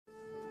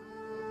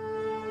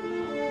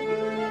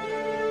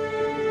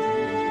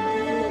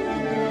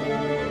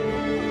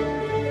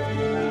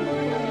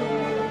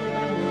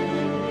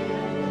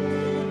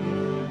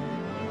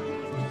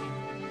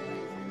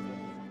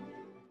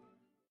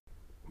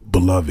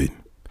Beloved,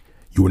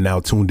 you are now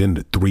tuned in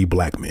to Three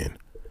Black Men,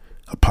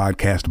 a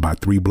podcast by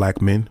three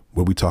black men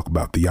where we talk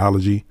about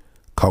theology,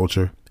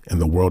 culture,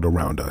 and the world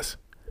around us.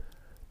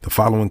 The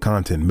following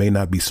content may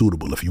not be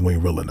suitable if you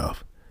ain't real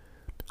enough.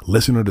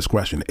 Listener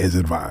discretion is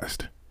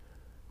advised,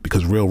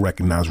 because real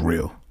recognize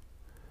real.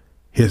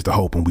 Here's the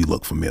hope when we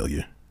look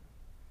familiar.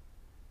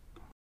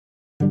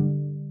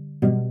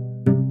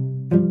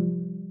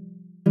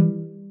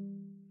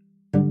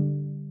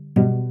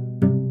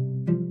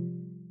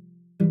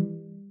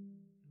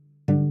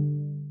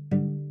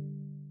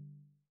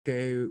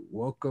 Okay,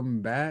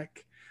 welcome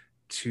back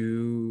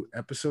to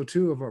episode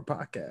 2 of our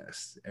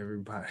podcast,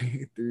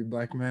 everybody. Three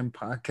Black Men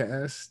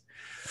podcast.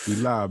 We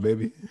live,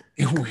 baby.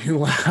 We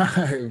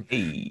live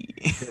Hey.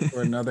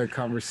 for another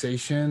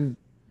conversation.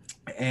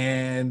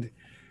 And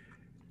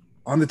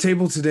on the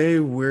table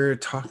today, we're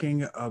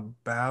talking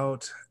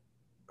about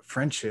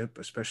friendship,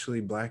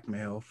 especially Black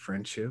male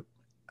friendship,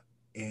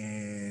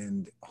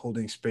 and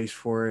holding space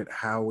for it,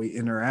 how we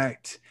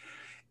interact.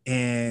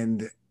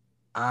 And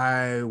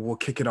I will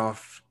kick it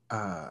off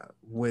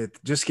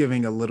with just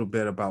giving a little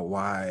bit about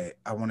why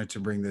I wanted to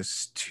bring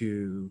this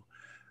to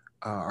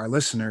our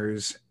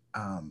listeners.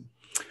 I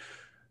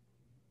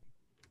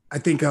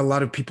think a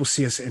lot of people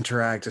see us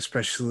interact,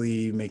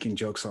 especially making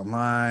jokes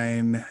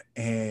online,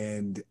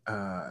 and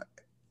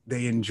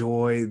they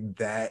enjoy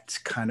that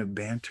kind of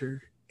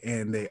banter.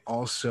 And they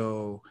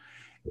also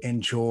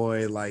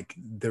enjoy like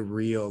the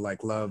real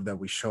like love that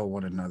we show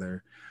one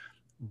another.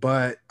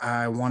 But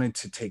I wanted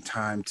to take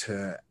time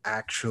to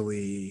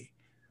actually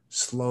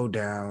slow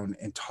down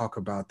and talk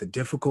about the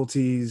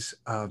difficulties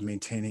of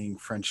maintaining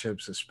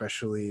friendships,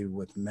 especially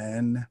with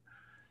men.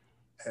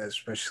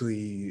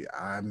 Especially,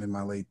 I'm in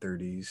my late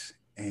 30s,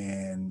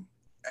 and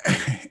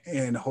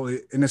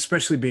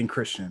especially being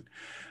Christian,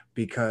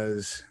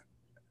 because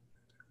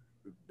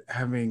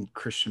having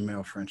Christian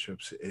male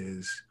friendships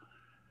is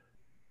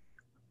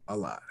a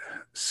lot.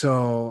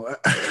 So,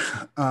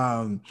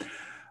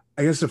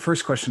 I guess the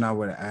first question I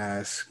would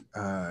ask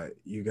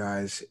you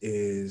guys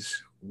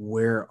is,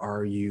 where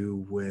are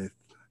you with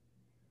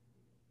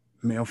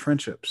male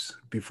friendships?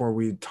 Before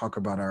we talk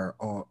about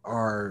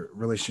our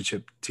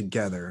relationship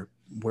together,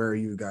 where are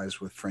you guys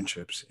with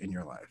friendships in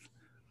your life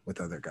with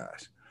other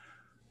guys?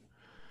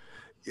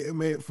 Yeah,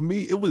 man, for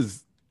me, it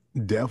was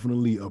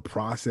definitely a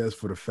process,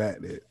 for the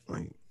fact that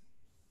like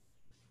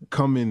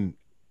coming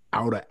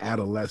out of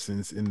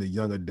adolescence in the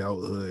young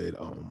adulthood,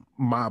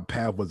 my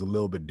path was a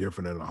little bit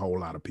different than a whole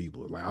lot of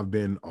people. Like, I've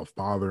been a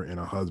father and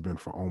a husband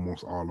for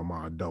almost all of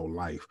my adult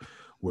life,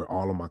 where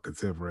all of my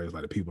contemporaries,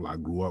 like the people I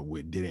grew up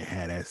with, didn't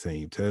have that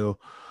same tale.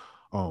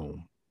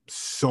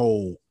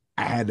 So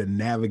I had to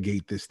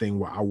navigate this thing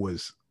where I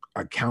was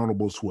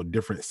accountable to a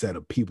different set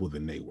of people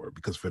than they were,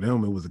 because for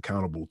them, it was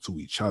accountable to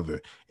each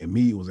other, and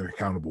me, it was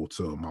accountable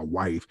to my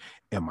wife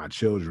and my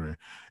children.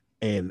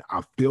 And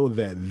I feel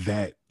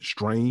that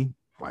strain,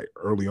 like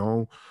early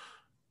on,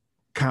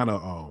 kind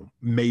of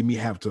made me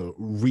have to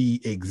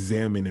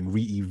re-examine and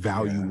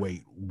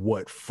reevaluate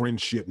what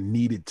friendship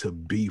needed to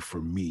be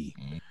for me.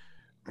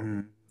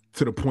 Mm-hmm.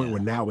 To the point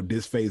where now, at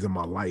this phase in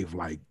my life,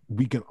 like,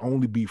 we can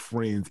only be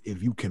friends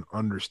if you can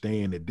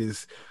understand that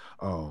this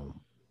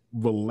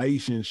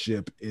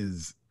relationship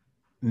is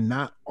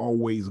not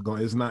always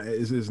going, it's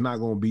not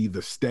going to be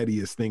the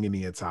steadiest thing in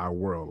the entire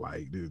world.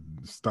 Like, dude,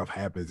 stuff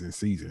happens in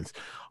seasons.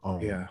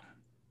 Can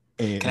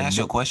I ask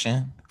you a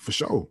question? For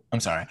sure. I'm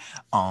sorry.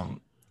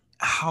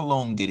 How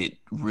long did it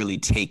really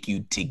take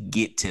you to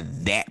get to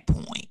that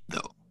point,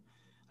 though?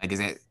 Like, is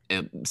that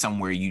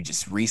somewhere you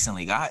just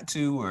recently got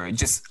to, or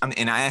just?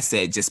 And I asked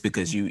that just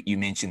because you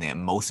mentioned that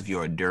most of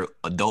your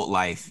adult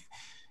life,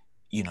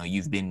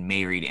 you've been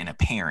married and a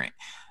parent.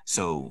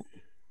 So,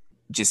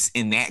 just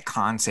in that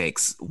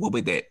context, what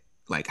would that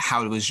like?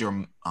 How was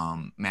your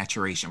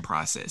maturation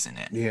process in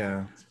that?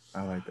 Yeah.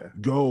 I like that.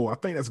 I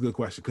think that's a good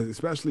question, because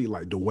especially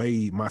like the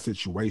way my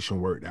situation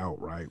worked out,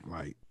 right?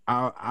 Like,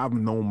 I've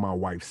known my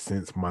wife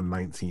since my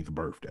 19th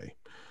birthday.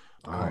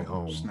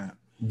 Snap.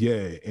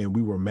 Yeah, and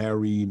we were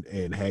married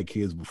and had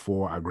kids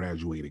before I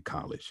graduated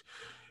college.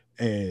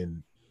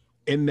 And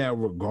in that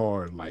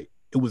regard, like,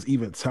 it was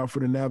even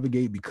tougher to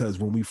navigate, because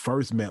when we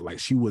first met, like,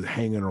 she was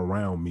hanging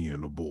around me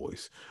and the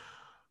boys.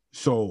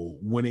 So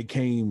when it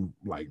came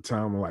like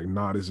time, like,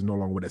 nah, this is no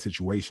longer what that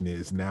situation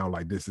is. Now,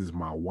 like, this is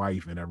my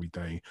wife and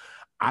everything.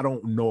 I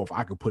don't know if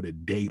I could put a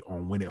date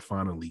on when it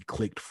finally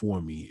clicked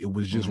for me. It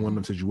was just one of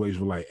them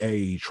situations where, like,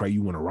 hey, Trey,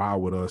 you want to ride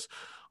with us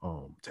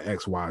to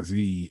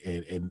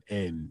XYZ,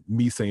 and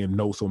me saying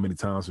no so many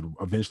times,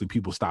 eventually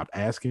people stopped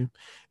asking,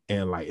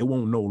 and like, it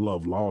won't no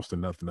love lost or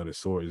nothing of the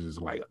sort. It's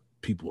just like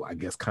people, I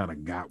guess, kind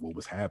of got what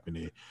was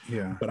happening.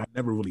 Yeah. But I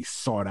never really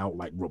sought out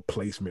like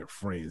replacement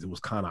friends. It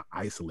was kind of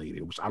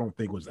isolated, which I don't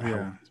think was the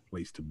healthiest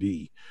place to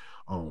be,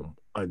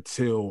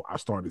 until I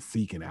started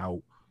seeking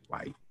out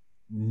like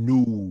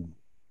new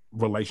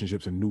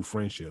relationships and new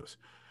friendships.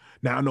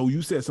 Now, I know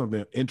you said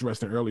something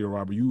interesting earlier,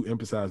 Robert. You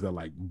emphasized that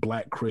like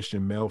Black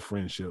Christian male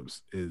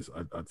friendships is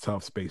a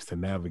tough space to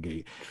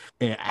navigate.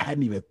 And I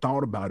hadn't even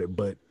thought about it,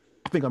 but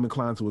I think I'm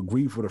inclined to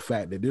agree for the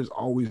fact that there's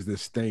always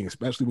this thing,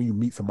 especially when you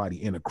meet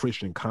somebody in a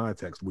Christian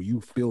context, where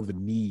you feel the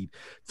need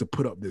to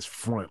put up this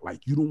front.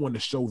 Like, you don't want to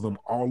show them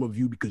all of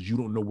you because you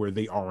don't know where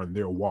they are in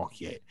their walk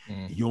yet.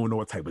 You don't know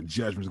what type of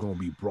judgment is going to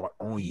be brought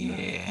on you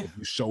if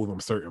you show them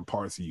certain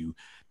parts of you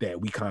that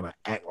we kind of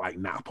act like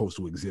not supposed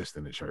to exist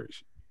in the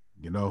church,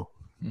 you know?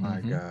 My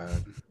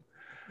God.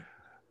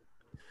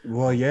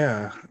 Well,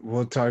 yeah,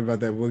 we'll talk about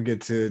that. We'll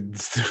get to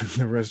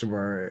the rest of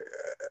our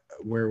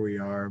where we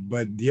are,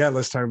 but yeah,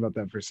 let's talk about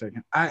that for a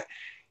second.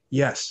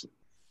 Yes,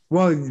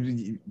 well,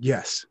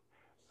 yes,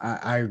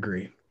 I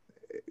agree.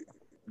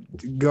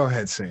 Go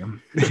ahead,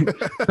 Sam.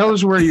 Tell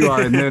us where you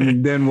are,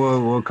 and then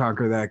we'll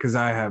conquer that, because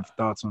I have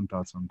thoughts on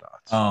thoughts on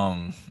thoughts.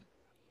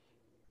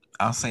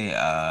 I'll say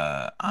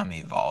I'm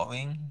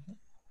evolving.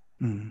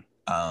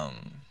 I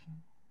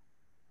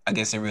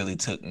guess it really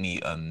took me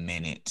a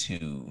minute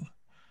to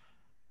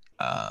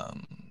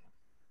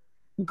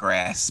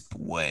grasp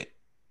what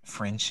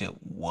friendship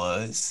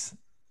was,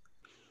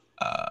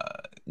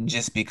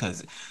 just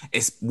because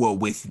it's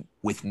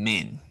with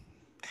men,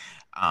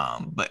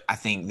 but I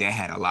think that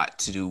had a lot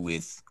to do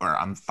with, or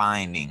I'm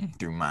finding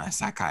through my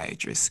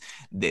psychiatrist,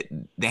 that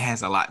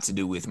has a lot to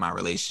do with my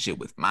relationship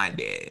with my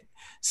dad.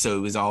 So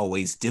it was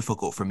always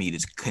difficult for me to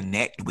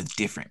connect with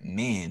different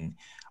men,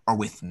 or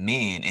with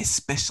men,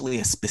 especially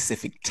a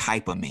specific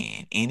type of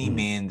man. Any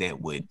man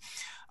that would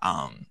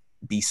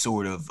be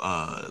sort of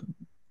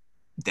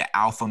the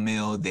alpha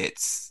male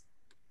that's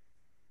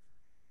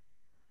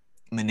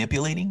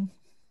manipulating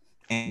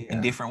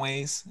in different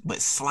ways,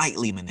 but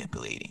slightly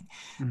manipulating.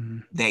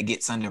 That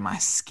gets under my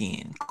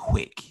skin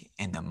quick.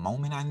 And the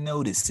moment I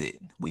notice it,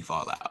 we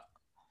fall out.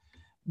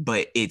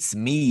 But it's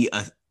me,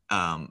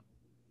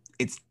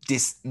 it's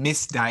this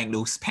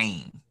misdiagnosed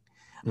pain.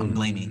 I'm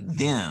blaming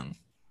them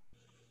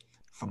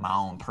for my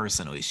own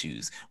personal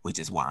issues, which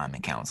is why I'm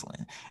in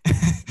counseling,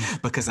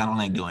 because I don't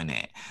like doing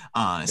that.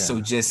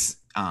 So just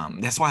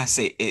that's why I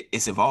say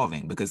it's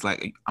evolving, because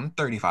like I'm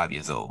 35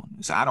 years old,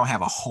 so I don't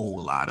have a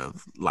whole lot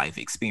of life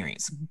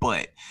experience,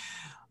 but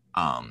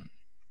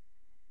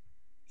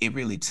it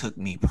really took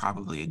me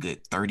probably a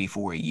good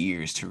 34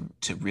 years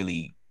to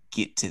really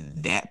get to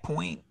that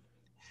point.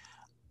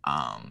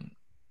 And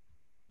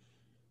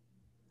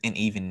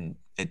even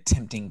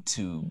attempting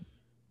to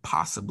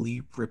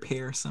possibly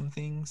repair some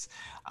things,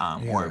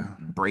 or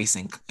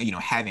bracing,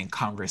 having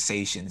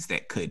conversations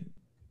that could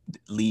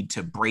lead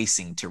to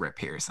bracing to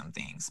repair some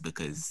things,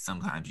 because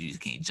sometimes you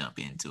just can't jump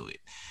into it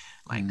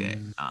like that.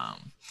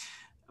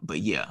 But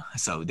yeah,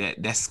 so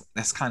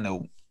that's kind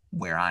of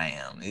where I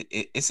am.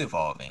 It's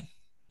evolving.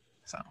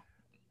 So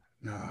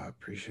no, I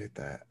appreciate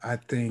that. I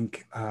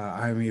think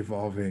I'm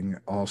evolving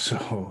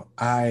also.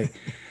 I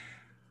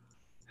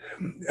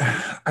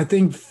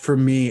think for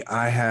me,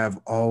 I have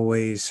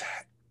always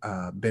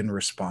been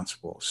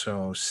responsible.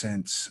 So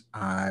since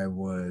I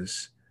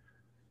was,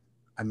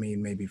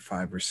 maybe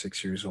 5 or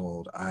 6 years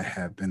old, I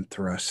have been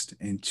thrust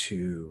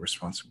into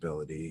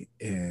responsibility,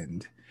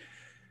 and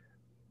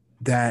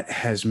that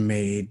has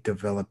made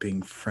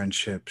developing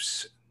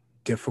friendships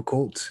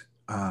difficult.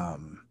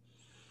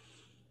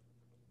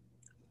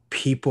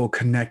 People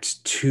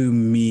connect to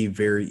me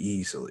very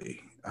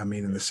easily.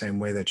 In the same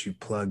way that you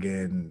plug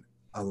in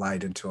a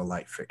light into a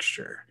light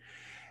fixture,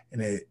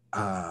 and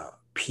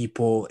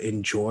people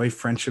enjoy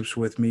friendships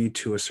with me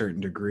to a certain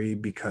degree,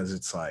 because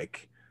it's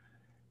like,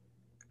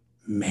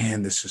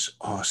 man, this is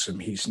awesome.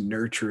 He's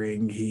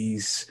nurturing.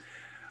 He's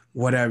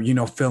whatever,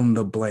 fill in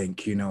the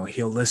blank.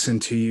 He'll listen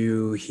to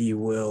you. He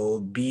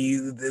will be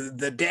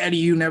the daddy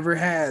you never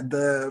had,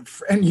 the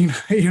friend,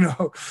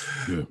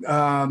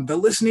 the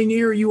listening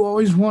ear you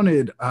always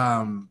wanted.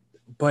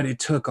 But it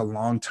took a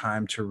long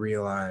time to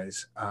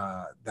realize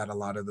that a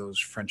lot of those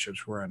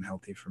friendships were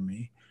unhealthy for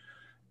me.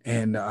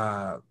 And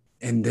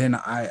then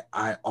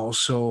I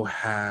also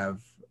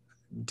have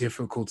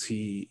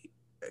difficulty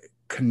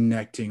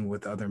connecting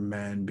with other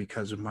men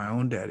because of my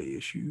own daddy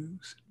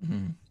issues.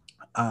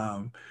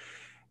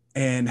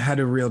 And had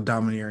a real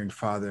domineering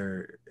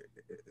father.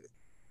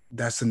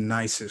 That's the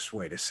nicest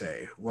way to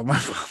say what my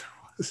father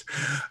was.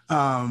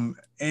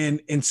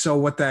 And so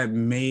what that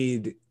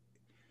made,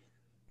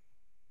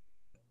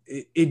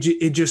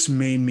 it just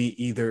made me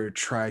either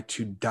try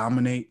to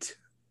dominate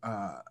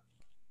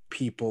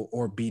people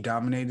or be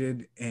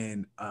dominated,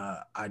 and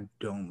I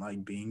don't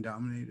like being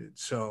dominated.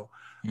 So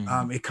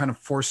it kind of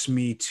forced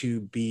me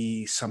to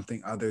be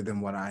something other than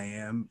what I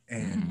am,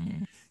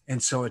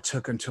 and so it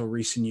took until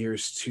recent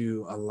years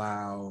to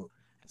allow.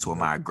 That's where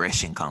my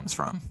aggression comes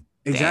from.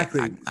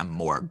 Exactly. I'm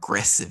more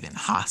aggressive and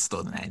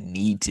hostile than I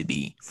need to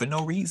be for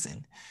no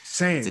reason.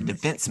 Same. It's a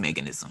defense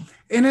mechanism.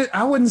 And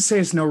I wouldn't say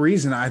it's no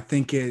reason. I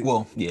think it.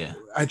 Well, yeah.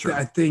 I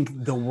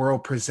think the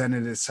world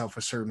presented itself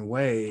a certain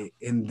way,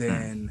 and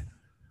then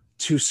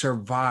to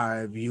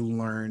survive, you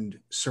learned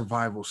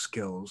survival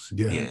skills.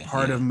 And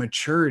part of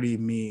maturity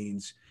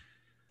means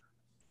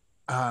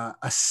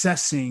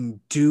assessing,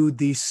 do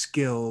these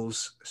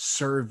skills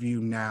serve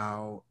you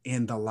now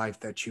in the life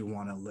that you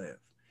want to live?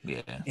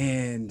 Yeah.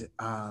 And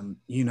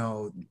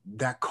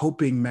that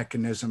coping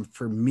mechanism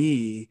for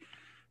me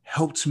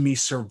helped me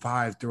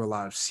survive through a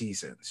lot of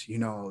seasons.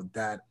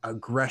 That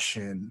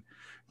aggression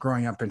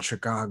growing up in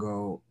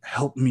Chicago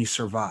helped me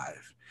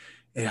survive.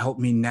 It helped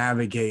me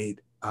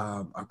navigate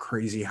a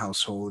crazy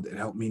household. It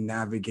helped me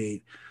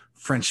navigate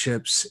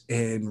friendships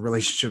and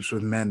relationships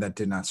with men that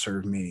did not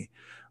serve me.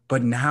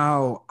 But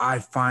now I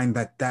find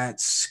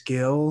that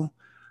skill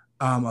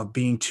of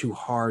being too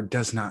hard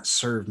does not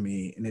serve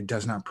me, and it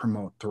does not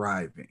promote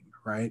thriving,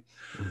 right?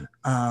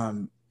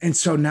 And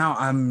so now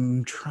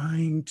I'm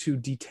trying to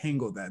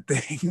detangle that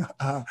thing.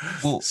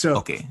 Well, So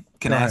okay.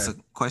 Can go I ask ahead.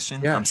 a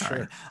question? Yeah, I'm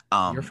sorry.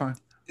 sure. You're fine.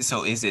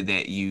 So is it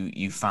that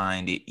you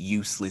find it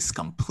useless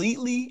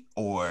completely,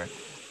 or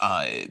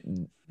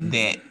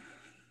that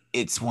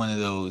it's one of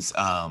those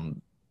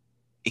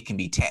it can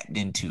be tapped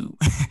into?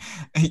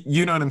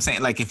 You know what I'm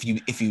saying? Like if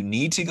you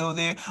need to go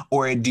there,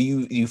 or do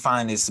you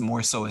find it's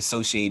more so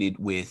associated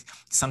with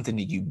something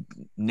that you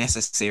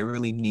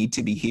necessarily need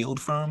to be healed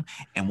from,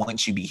 and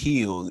once you be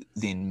healed,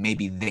 then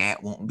maybe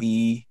that won't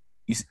be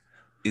you.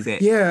 Is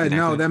that Yeah, did I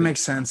no, catch that that?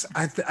 makes sense.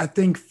 I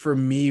think for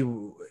me,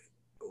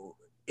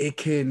 it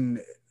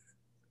can.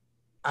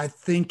 I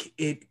think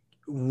it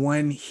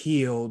when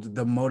healed,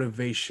 the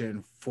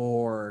motivation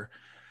for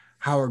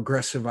how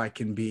aggressive I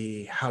can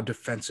be, how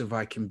defensive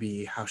I can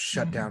be, how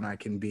shut down I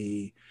can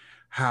be,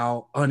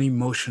 how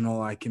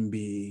unemotional I can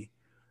be,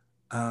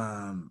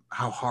 how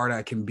hard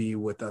I can be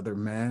with other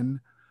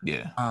men.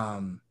 Yeah.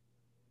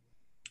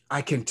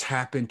 I can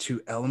tap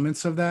into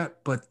elements of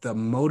that, but the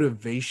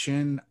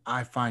motivation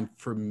I find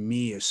for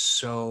me is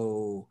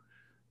so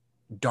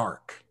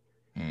dark.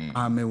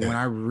 And when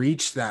Yeah. I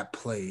reach that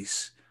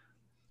place,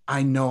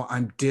 I know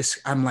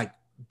I'm like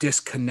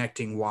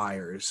disconnecting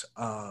wires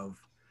of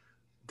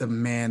the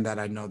man that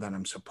I know that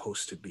I'm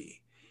supposed to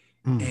be.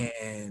 Mm.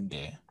 And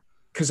Yeah.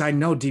 because I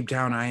know deep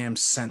down I am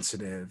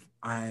sensitive,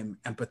 I'm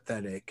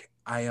empathetic,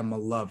 I am a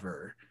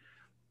lover.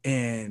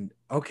 And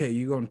okay,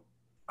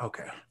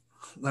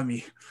 let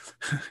me,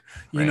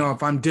 Right.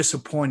 if I'm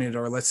disappointed,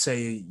 or let's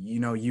say,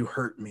 you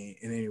hurt me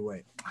in any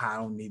way, I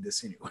don't need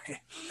this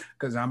anyway,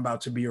 because I'm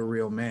about to be a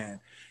real man.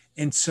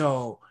 And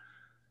so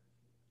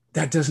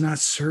that does not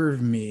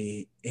serve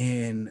me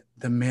in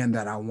the man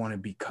that I want to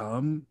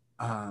become,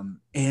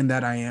 and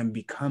that I am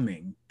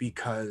becoming,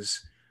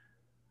 because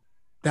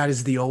that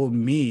is the old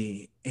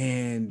me.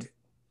 And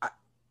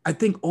I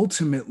think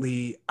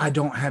ultimately I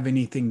don't have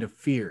anything to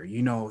fear.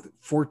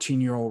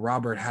 14-year-old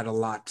Robert had a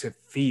lot to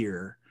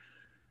fear.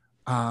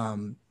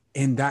 And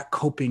that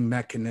coping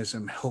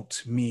mechanism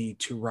helped me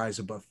to rise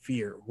above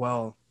fear.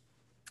 Well,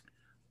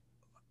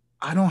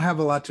 I don't have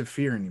a lot to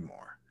fear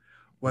anymore,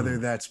 whether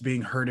that's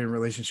being hurt in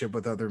relationship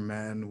with other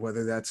men,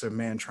 whether that's a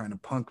man trying to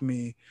punk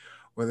me,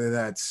 whether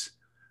that's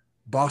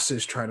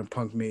bosses trying to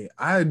punk me.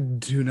 I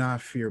do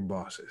not fear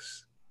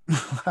bosses.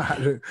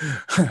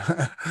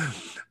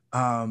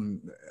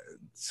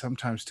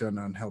 Sometimes to an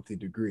unhealthy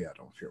degree, I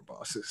don't fear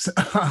bosses.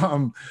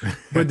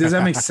 But does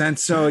that make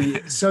sense? So yeah,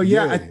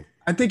 Yeah.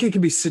 I think it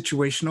can be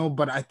situational,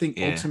 but I think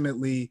Yeah.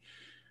 ultimately,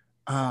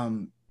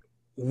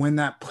 when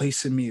that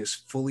place in me is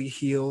fully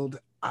healed,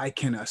 I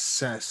can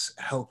assess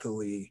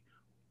healthily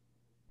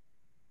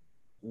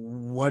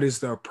what is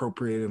the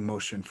appropriate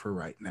emotion for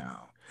right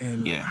now,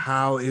 and Yeah.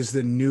 how is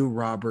the new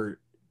Robert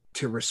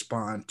to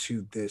respond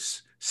to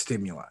this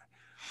stimuli.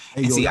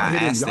 Hey, And yo, see, y'all I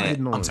hitting, asked y'all that.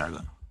 hitting I'm on. sorry.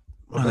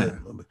 Oh, go ahead.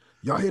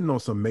 Y'all hitting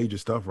on some major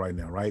stuff right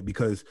now, right?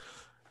 Because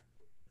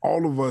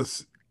all of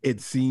us,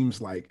 it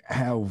seems like,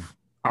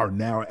 are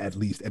now at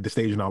least at the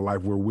stage in our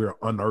life where we're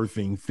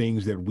unearthing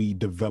things that we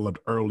developed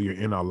earlier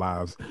in our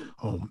lives,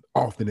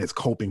 often as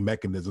coping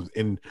mechanisms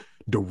in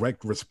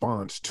direct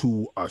response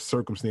to a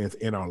circumstance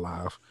in our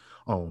life.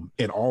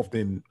 And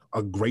often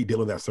a great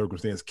deal of that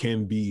circumstance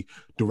can be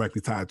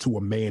directly tied to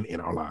a man in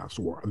our lives,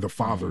 or the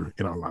father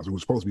in our lives, who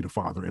was supposed to be the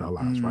father in our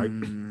lives, right?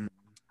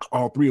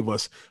 All three of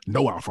us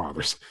know our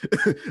fathers.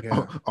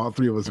 Yeah. All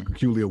three of us are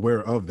acutely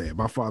aware of that.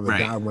 My father Right.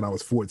 died when I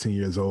was 14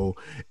 years old.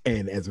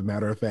 And as a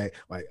matter of fact,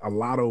 like, a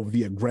lot of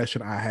the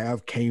aggression I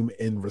have came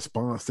in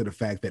response to the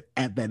fact that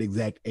at that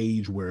exact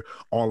age where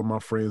all of my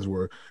friends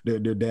their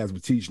dads were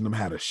teaching them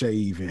how to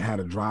shave and how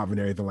to drive and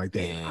everything like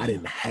that, Yeah. I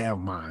didn't have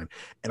mine.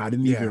 And I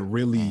didn't Yeah. even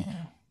really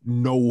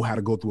know how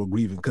to go through a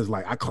grieving, because,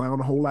 like, I clown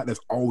a whole lot.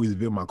 That's always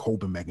been my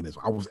coping mechanism.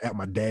 I was at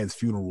my dad's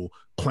funeral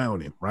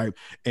clowning, right?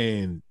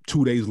 And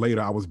 2 days later,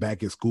 I was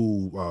back at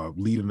school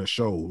leading a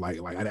show.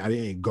 Like I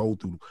didn't go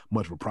through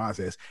much of a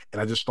process,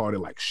 and I just started,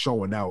 like,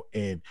 showing out.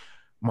 And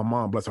my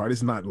mom, bless her heart,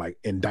 it's not like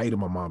indicting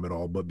my mom at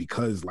all, but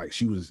because, like,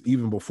 she was,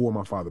 even before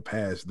my father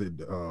passed,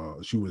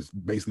 she was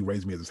basically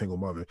raising me as a single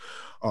mother.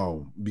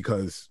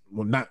 Because,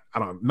 well, not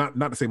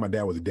to say my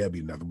dad was a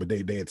deadbeat or nothing, but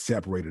they had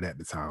separated at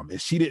the time, and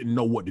she didn't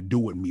know what to do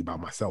with me by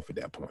myself at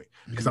that point,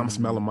 because I'm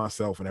smelling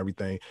myself and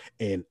everything,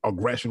 and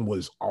aggression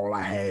was all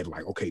I had.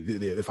 Like, okay,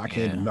 if I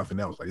can't do nothing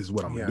else, like, this is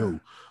what I'm gonna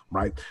do,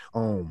 right?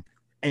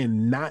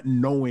 And not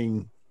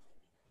knowing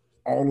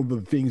all of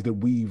the things that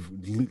we've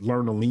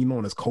learned to lean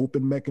on as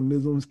coping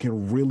mechanisms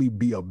can really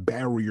be a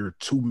barrier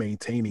to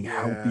maintaining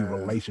healthy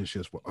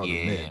relationships with other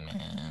men.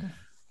 Man.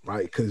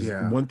 Right? Because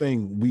one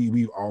thing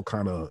we've all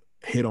kind of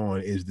hit on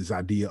is this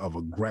idea of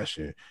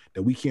aggression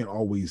that we can't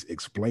always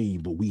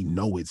explain, but we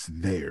know it's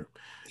there.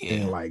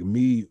 And like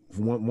me,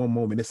 one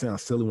moment, it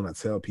sounds silly when I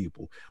tell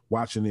people,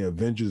 watching the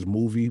Avengers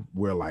movie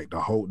where like the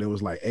Hulk, they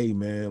was like, hey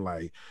man,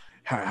 like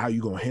how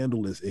you gonna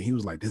handle this? And he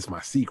was like, this is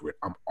my secret.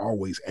 I'm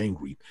always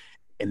angry.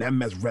 And that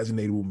mess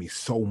resonated with me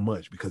so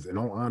much because in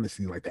all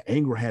honesty, like the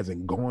anger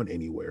hasn't gone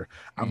anywhere.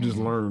 I've just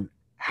learned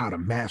how to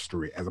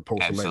master it as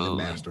opposed to letting it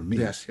master me.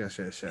 Yes.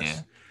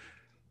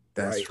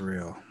 That's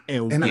real.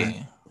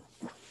 And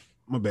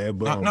my bad,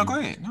 but no, go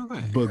ahead.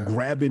 But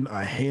grabbing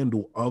a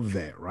handle of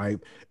that, right,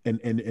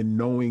 and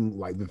knowing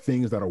like the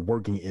things that are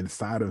working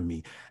inside of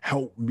me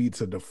help me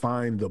to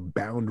define the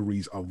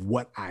boundaries of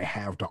what I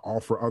have to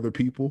offer other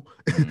people,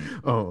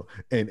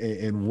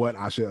 and what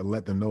I should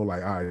let them know.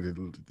 Like, all right,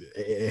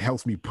 it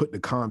helps me put the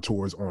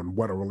contours on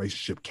what a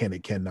relationship can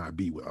and cannot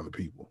be with other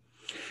people.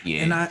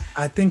 Yeah, and I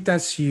think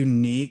that's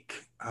unique.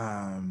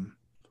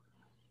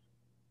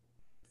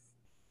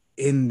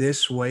 In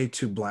this way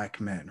to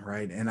Black men,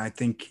 right? And I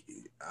think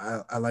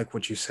I like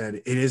what you said.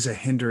 It is a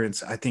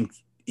hindrance, I think,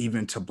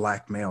 even to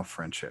Black male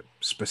friendship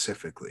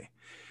specifically,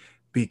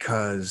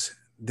 because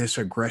this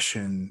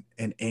aggression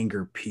and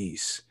anger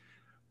piece,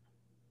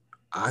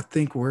 I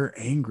think we're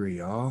angry,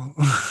 y'all.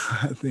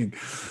 I think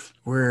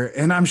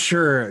and I'm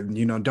sure,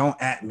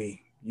 don't at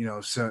me,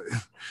 so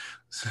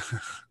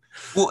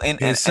well,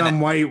 and some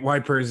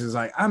white person is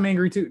like, I'm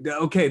angry too.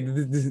 Okay,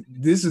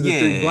 this is the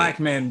Three Black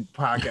Men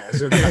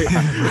podcast.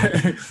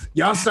 Okay,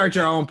 y'all start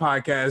your own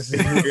podcast.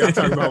 Y'all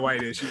talk about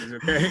white issues.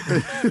 Okay,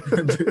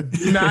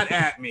 do not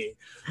at me.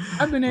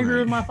 I've been angry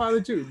with my father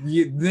too.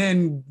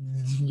 Then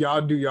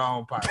y'all do your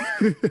own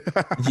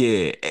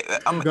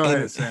podcast. Go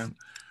ahead, Sam.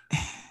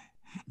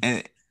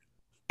 And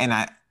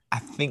I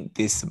think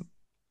this,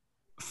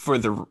 for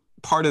the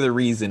part of the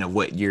reason of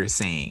what you're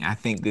saying, I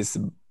think this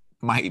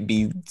might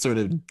be sort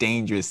of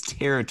dangerous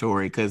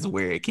territory because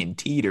where it can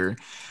teeter,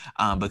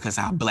 because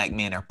how Black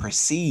men are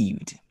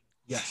perceived.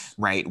 Yes.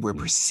 Right. We're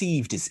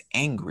perceived as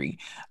angry.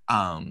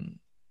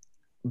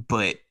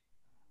 But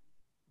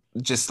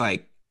just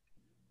like,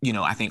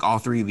 I think all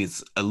three of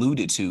us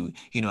alluded to,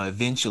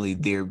 eventually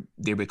there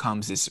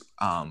becomes this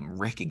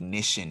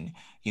recognition,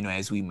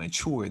 as we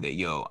mature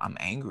that, I'm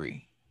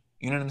angry.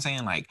 You know what I'm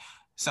saying? Like,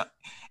 so,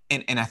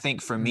 and I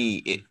think for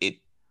me, it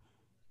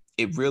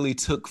really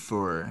took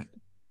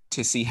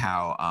to see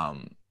how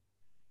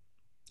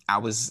I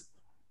was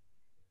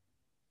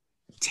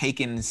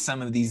taking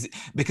some of these,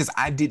 because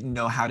I didn't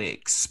know how to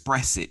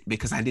express it,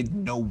 because I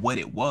didn't know what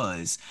it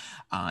was.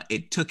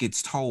 It took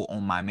its toll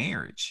on my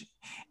marriage.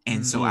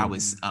 And so I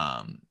was,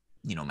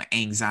 my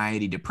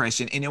anxiety,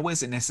 depression, and it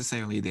wasn't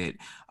necessarily that,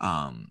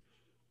 I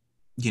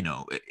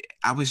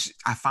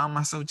found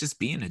myself just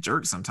being a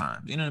jerk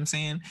sometimes, you know what I'm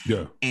saying?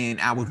 Yeah. And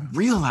I would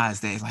realize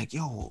that like,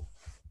 I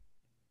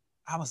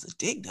was a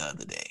dick the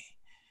other day.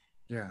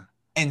 Yeah.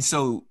 And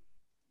so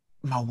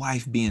my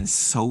wife being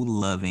so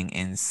loving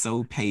and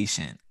so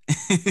patient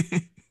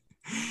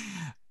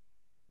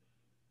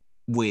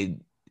would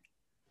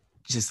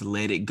just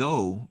let it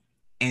go.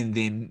 And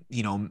then,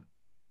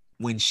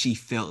 when she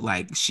felt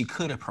like she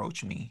could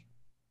approach me,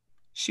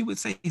 she would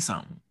say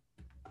something.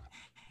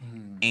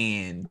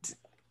 And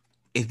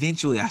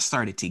eventually I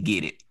started to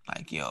get it.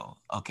 Like,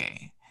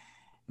 okay,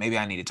 maybe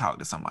I need to talk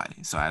to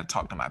somebody. So I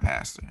talked to my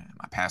pastor.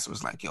 My pastor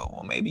was like,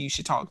 well, maybe you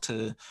should talk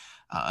to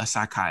a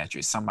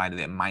psychiatrist, somebody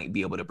that might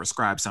be able to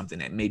prescribe something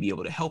that may be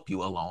able to help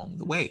you along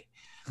the way.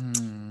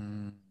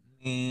 And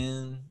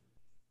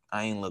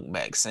I ain't looked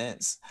back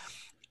since.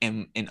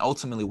 And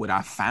ultimately what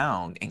I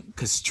found, and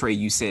because Trey,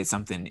 you said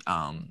something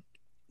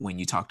when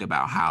you talked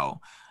about how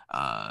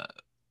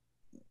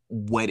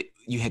what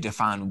you had to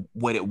find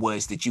what it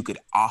was that you could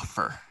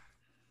offer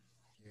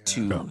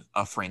to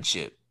a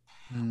friendship.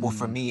 Well,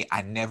 for me,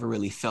 I never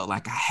really felt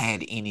like I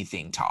had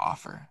anything to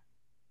offer.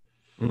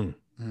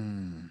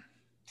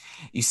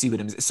 You see what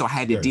I'm saying? So I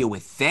had to deal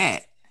with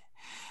that.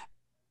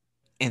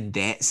 And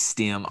that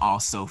stemmed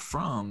also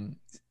from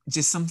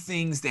just some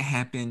things that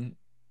happened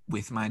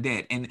with my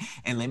dad. And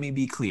let me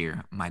be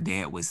clear, my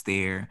dad was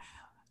there.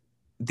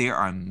 There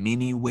are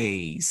many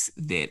ways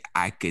that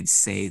I could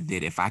say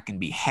that if I can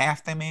be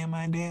half the man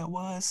my dad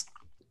was,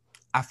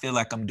 I feel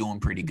like I'm doing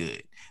pretty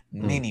good.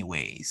 Many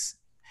ways.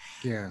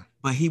 Yeah.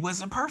 But he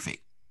wasn't perfect.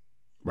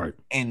 Right.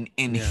 And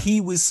he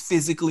was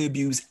physically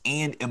abused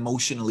and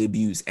emotionally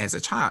abused as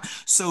a child.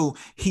 So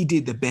he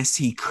did the best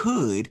he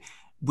could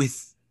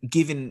with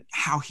given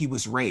how he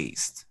was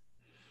raised.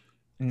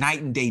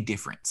 Night and day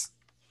difference.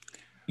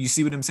 You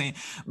see what I'm saying?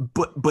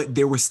 But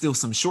there were still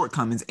some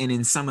shortcomings. And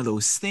in some of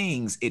those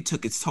things, it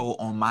took its toll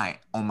on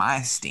my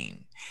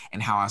esteem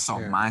and how I saw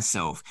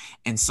myself.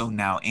 And so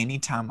now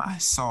anytime I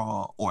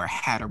saw or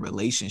had a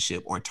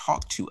relationship or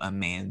talked to a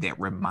man that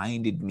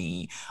reminded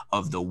me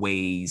of the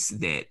ways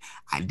that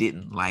I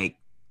didn't like,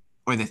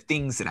 or the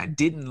things that I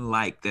didn't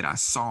like that I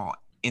saw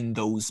in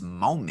those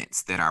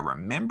moments that I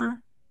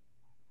remember,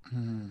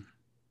 I'm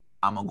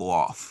gonna go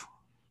off.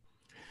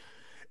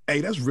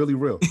 Hey, that's really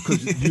real,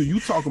 because you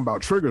talking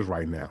about triggers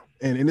right now,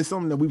 and it's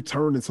something that we've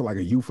turned into like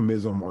a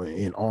euphemism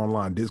in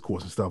online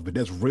discourse and stuff. But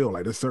that's real.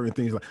 Like there's certain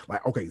things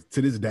like okay,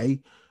 to this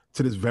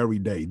very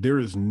day, there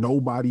is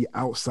nobody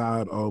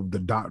outside of the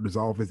doctor's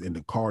office and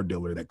the car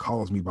dealer that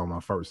calls me by my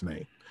first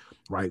name.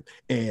 Right.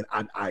 And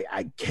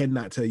I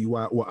cannot tell you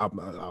why. Well,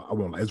 I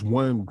won't. It's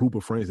one group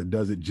of friends that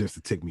does it just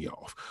to tick me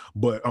off.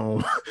 But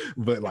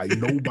but like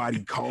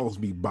nobody calls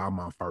me by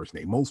my first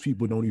name. Most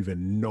people don't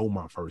even know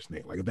my first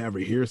name. Like if they ever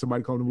hear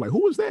somebody call them, like,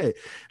 who is that?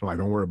 I'm like,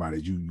 don't worry about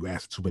it. You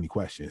ask too many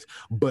questions.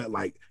 But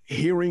like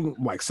hearing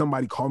like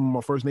somebody call me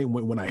my first name,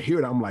 when I hear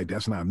it, I'm like,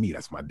 that's not me.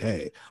 That's my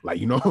dad.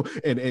 Like, and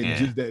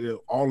just that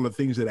all the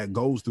things that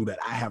goes through that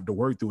I have to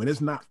work through. And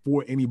it's not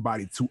for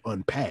anybody to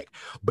unpack,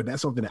 but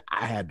that's something that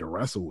I had to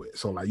wrestle with.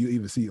 So like you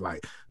even see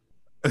like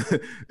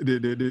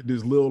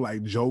there's little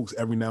like jokes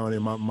every now and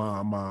then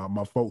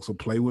my folks will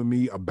play with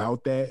me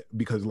about that,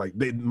 because like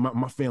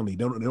my family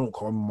they don't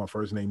call me my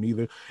first name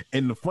either.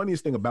 And the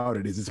funniest thing about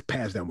it is it's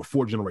passed down with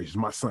 4 generations.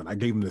 My son, I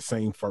gave him the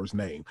same first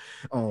name.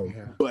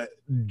 But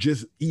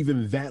just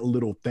even that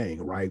little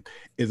thing, right,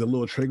 is a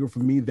little trigger for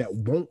me that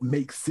won't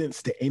make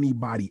sense to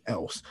anybody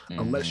else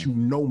unless you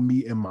know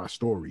me and my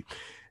story.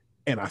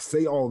 And I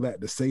say all that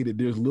to say that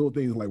there's little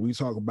things like we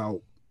talk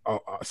about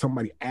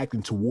somebody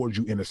acting towards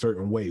you in a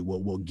certain way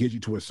will get you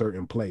to a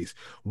certain place.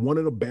 One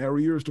of the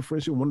barriers to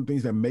friendship, one of the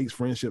things that makes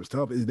friendships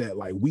tough is that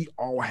like we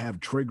all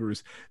have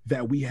triggers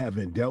that we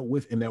haven't dealt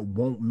with and that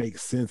won't make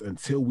sense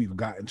until we've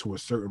gotten to a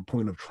certain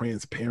point of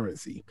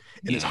transparency.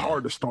 And it's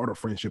hard to start a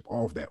friendship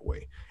off that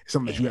way. It's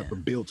something that you have to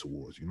build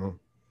towards,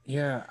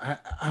 Yeah,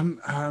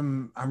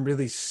 I'm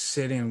really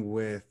sitting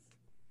with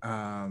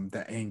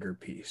the anger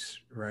piece,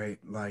 right?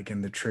 Like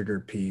in the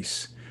trigger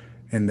piece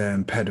and the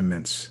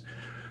impediments.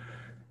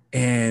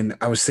 And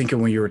I was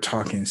thinking when you were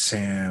talking,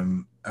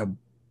 Sam,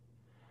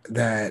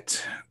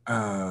 that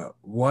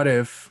what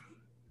if,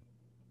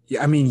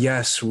 I mean,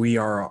 yes, we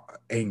are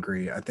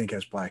angry, I think,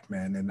 as Black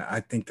men. And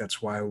I think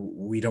that's why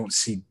we don't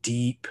see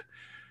deep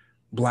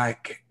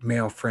Black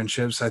male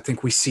friendships. I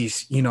think we see,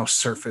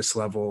 surface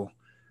level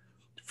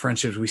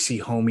friendships. We see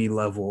homie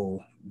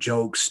level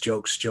jokes,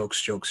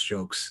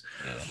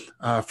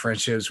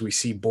 friendships. We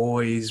see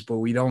boys, but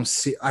we don't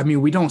see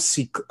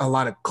a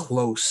lot of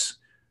close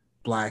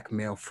Black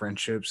male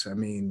friendships. I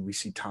mean, we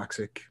see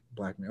toxic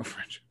Black male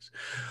friendships.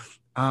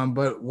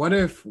 But what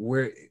if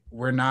we're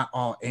not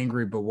all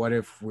angry, but what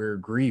if we're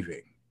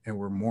grieving and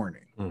we're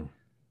mourning?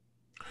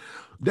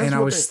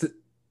 That's and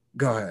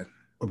go ahead.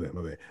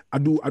 Okay. I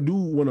do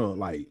want to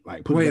like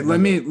put wait. Let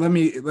me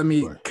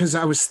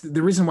because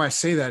the reason why I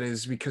say that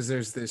is because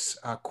there's this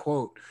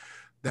quote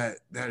that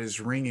is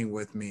ringing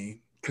with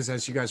me, because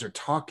as you guys are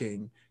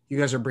talking, you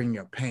guys are bringing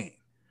up pain.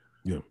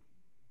 Yeah.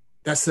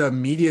 That's the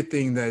immediate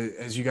thing that,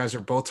 as you guys are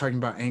both talking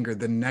about anger,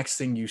 the next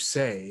thing you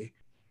say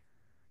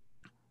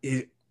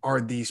are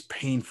these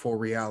painful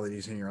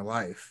realities in your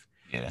life.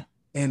 Yeah.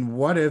 And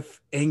what if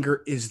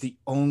anger is the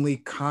only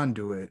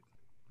conduit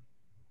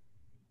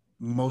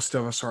most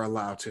of us are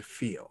allowed to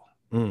feel?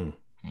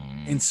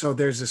 And so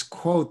there's this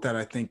quote that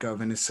I think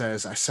of, and it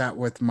says, I sat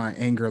with my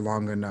anger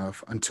long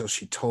enough until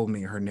she told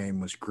me her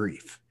name was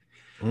grief.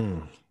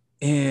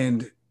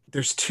 And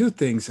there's 2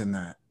 things in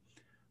that.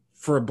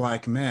 For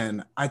Black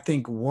men, I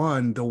think,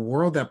 one, the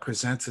world that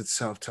presents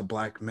itself to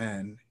Black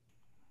men,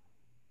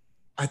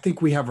 I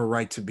think we have a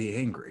right to be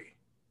angry.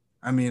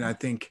 I mean, I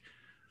think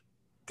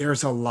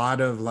there's a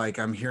lot of like,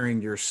 I'm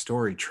hearing your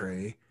story,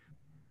 Trey.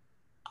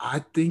 I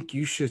think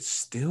you should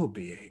still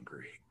be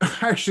angry.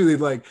 Actually,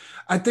 like,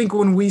 I think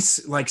when we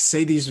like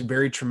say these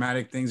very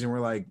traumatic things and we're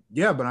like,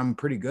 yeah, but I'm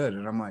pretty good.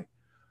 And I'm like,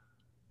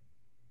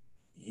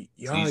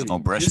 y'all,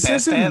 this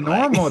isn't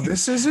normal. Like,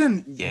 this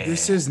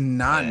is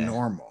not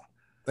normal.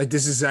 Like,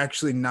 this is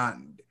actually not.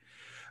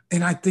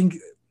 And I think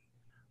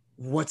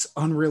what's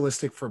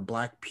unrealistic for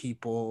Black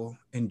people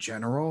in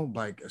general,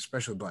 like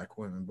especially Black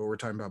women, but we're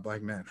talking about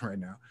Black men right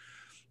now,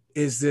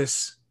 is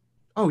this,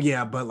 oh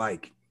yeah, but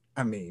like,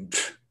 I mean,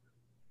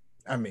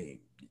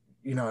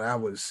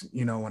 that was,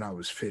 when I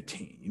was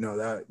 15,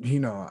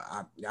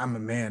 I'm a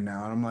man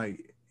now. And I'm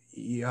like,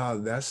 yeah,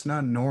 that's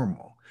not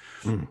normal.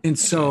 And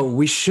so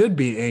we should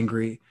be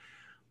angry.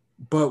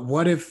 But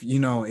what if,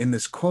 in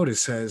this quote, it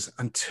says,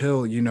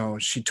 until,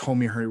 she told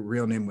me her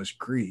real name was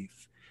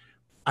grief.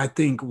 I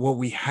think what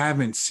we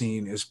haven't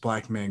seen is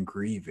Black men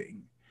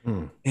grieving.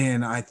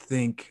 And I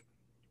think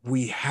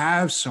we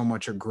have so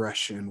much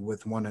aggression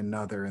with one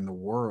another in the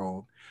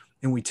world,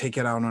 and we take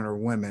it out on our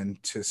women,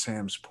 to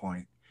Sam's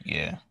point.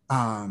 Yeah.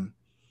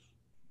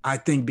 I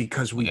think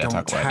because we don't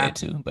talk tap about that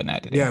too, but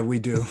not today. Yeah, we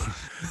do.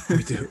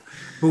 We do.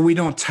 But we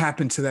don't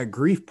tap into that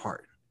grief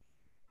part.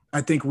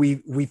 I think we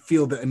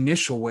feel the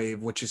initial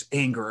wave, which is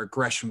anger,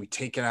 aggression. We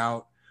take it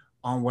out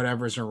on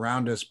whatever's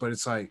around us, but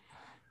it's like,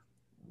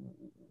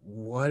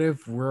 what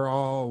if we're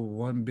all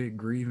one big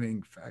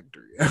grieving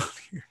factory out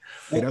here?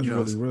 Hey, that's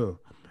really real.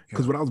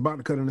 because what I was about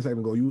to cut in a second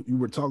ago, you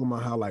were talking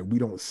about how like we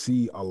don't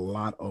see a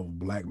lot of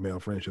black male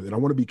friendships, and I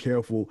want to be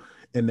careful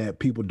in that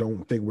people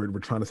don't think we're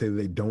trying to say that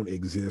they don't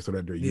exist or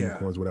that they're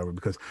unicorns, whatever.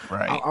 Because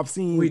I've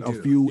seen a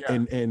few,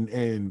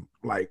 and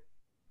like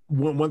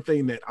one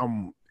thing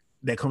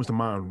that comes to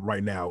mind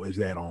right now is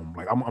that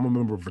like I'm a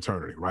member of a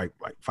fraternity, right?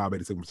 Like Phi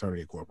Beta Sigma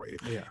Fraternity Incorporated.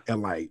 Yeah.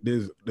 And like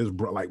there's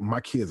like my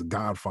kid's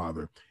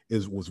godfather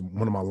was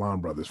one of my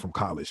line brothers from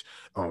college.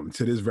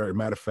 To this very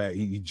matter of fact,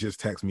 he just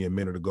texted me a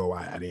minute ago.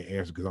 I didn't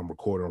answer because I'm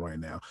recording right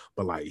now.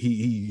 But like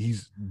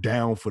he's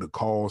down for the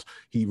cause.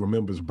 He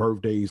remembers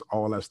birthdays,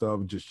 all that stuff.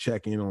 Just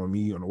check in on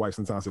me. On the wife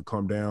sometimes he'll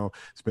come down,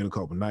 spend a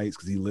couple nights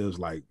because he lives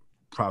like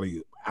probably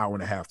an hour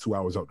and a half, 2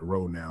 hours up the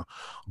road now.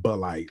 But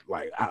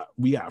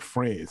we got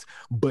friends.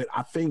 But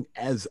I think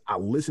as I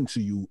listen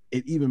to you,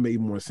 it even made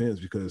more sense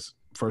because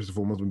first and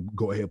foremost, we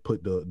go ahead and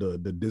put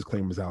the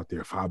disclaimers out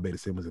there. Phi Beta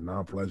Sigma is a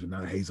non-pleasure,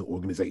 non-hazard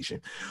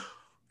organization.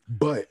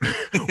 But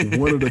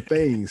one of the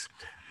things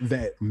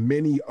that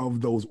many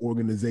of those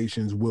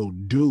organizations will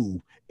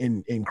do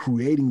in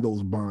creating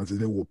those bonds is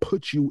they will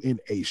put you in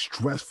a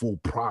stressful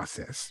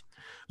process.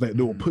 Like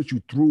they will put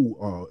you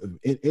through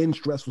in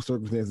stressful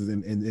circumstances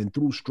and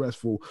through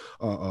stressful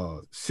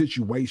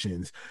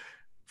situations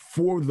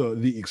for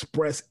the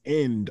express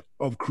end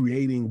of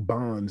creating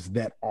bonds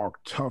that are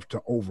tough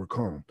to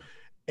overcome.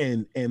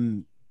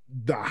 And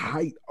the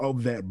height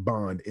of that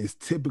bond is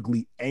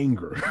typically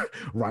anger,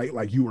 right?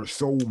 Like you are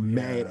so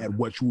mad at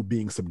what you were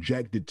being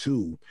subjected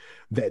to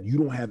that you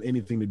don't have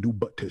anything to do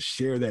but to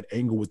share that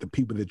anger with the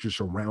people that you're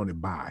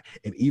surrounded by.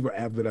 And even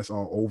after that's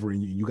all over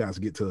and you guys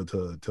get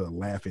to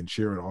laugh and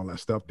cheer and all that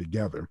stuff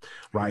together,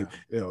 right?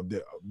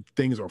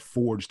 Things are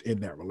forged in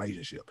that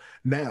relationship.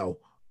 Now,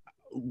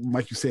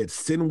 like you said,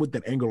 sitting with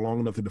that anger long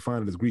enough to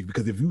define it as grief,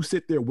 because if you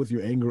sit there with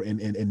your anger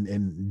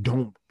and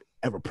don't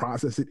ever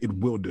process it, it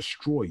will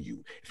destroy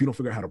you. If you don't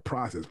figure out how to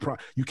process,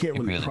 you can't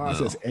really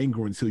process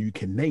anger until you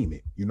can name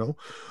it, you know?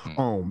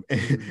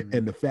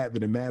 And the fact of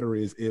the matter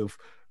is, if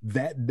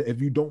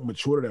you don't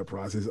mature to that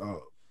process,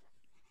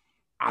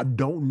 I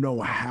don't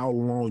know how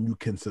long you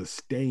can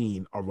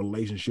sustain a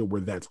relationship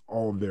where that's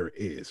all there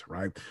is,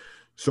 right?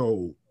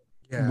 So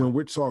when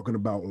we're talking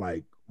about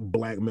like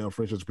black male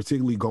friendships,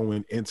 particularly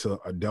going into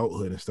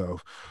adulthood and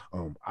stuff,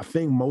 I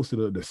think most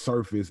of the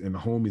surface and the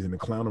homies and the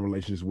clowning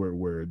relationships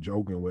we're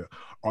joking with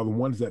are the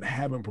ones that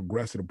haven't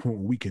progressed to the point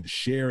where we can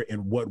share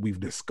in what we've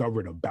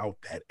discovered about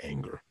that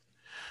anger.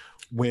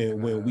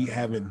 When we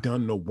haven't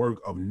done the work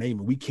of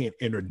naming, we can't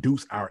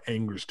introduce our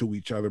angers to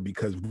each other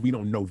because we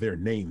don't know their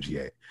names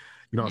yet.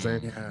 You know what I'm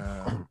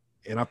saying?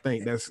 And I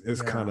think that's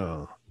kind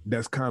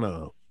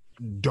of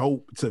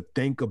dope to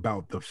think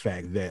about the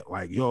fact that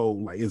like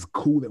it's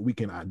cool that we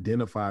can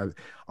identify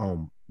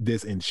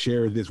this and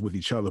share this with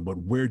each other, but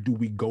where do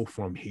we go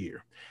from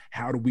here?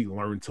 How do we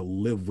learn to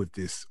live with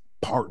this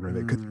partner?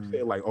 That because you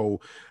say like,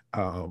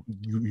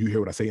 you hear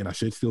what I say and I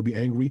should still be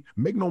angry.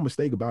 Make no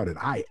mistake about it,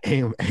 I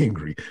am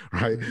angry,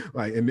 right?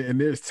 Like and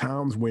there's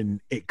times when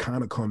it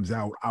kind of comes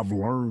out. I've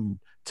learned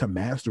to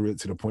master it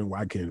to the point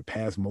where I can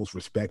pass most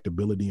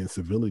respectability and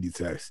civility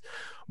tests.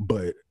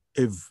 But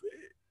if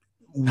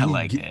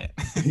that.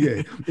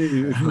 Yeah.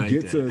 If you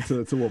get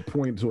to a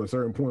point, to a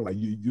certain point, like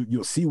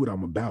you'll see what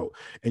I'm about.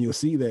 And you'll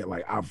see that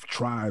like I've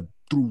tried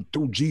through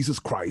Jesus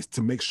Christ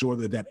to make sure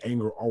that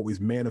anger always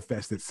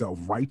manifests itself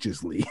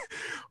righteously.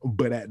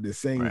 But at the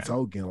same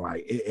token,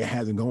 like it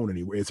hasn't gone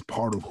anywhere. It's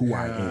part of who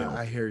I am.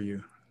 I hear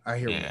you. I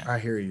hear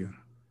you.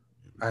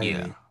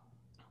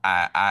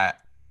 I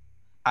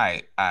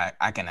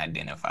can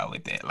identify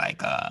with that.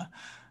 Like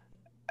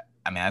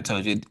I mean, I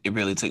told you it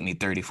really took me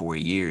 34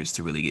 years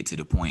to really get to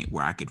the point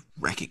where I could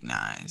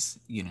recognize,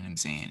 you know what I'm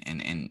saying?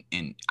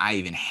 And I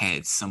even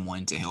had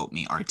someone to help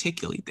me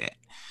articulate that,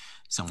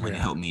 someone to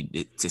help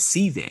me to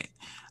see that,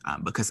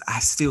 because I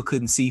still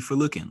couldn't see for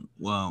looking.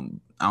 Well,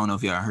 I don't know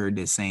if y'all heard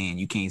this saying,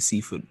 you can't see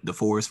for the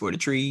forest for the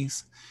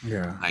trees.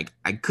 Yeah. Like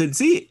I couldn't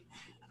see it.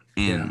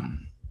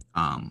 And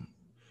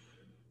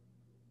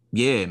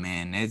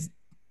man, that's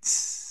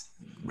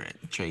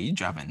Trey, you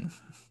dropping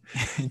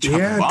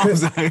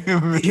because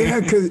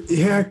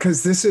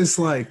this is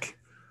like,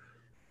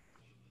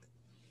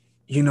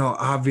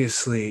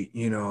 obviously,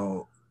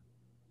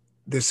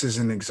 this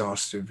isn't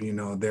exhaustive.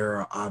 There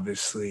are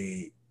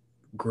obviously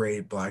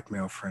great black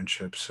male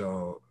friendships,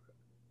 so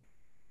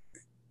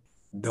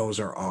those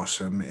are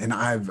awesome, and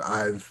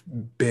I've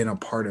been a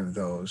part of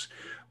those.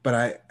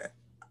 But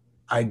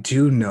I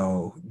do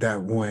know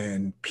that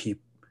when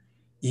people,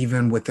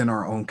 even within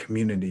our own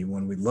community,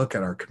 when we look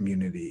at our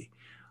community,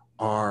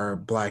 are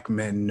black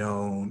men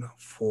known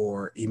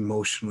for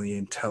emotionally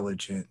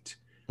intelligent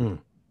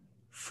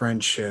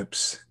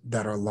friendships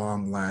that are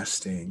long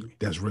lasting.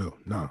 That's real.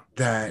 No.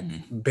 That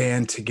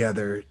band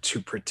together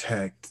to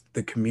protect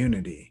the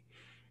community.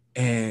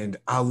 And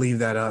I'll leave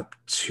that up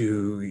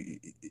to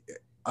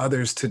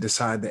others to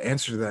decide the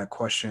answer to that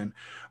question.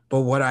 But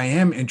what I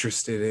am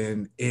interested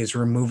in is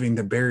removing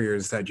the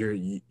barriers that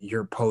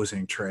you're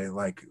posing, Trey.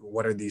 Like,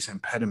 what are these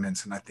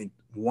impediments? And I think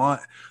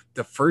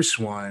the first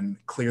one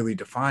clearly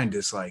defined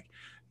is like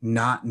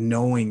not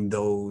knowing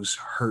those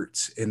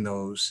hurts in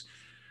those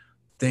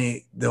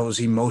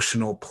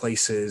emotional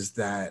places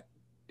that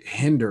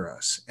hinder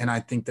us. And I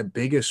think the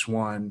biggest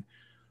one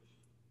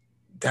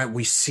that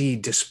we see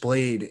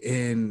displayed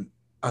in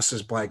us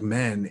as Black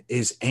men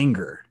is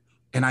anger.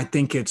 And I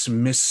think it's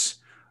mislabeled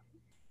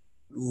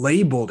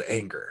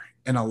anger.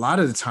 And a lot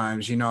of the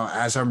times, you know,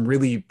 as I'm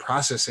really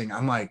processing,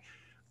 I'm like,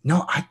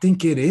 no, I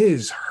think it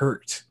is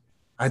hurt.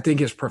 I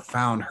think it's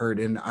profound hurt.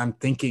 And I'm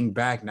thinking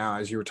back now,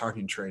 as you were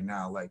talking, Trey,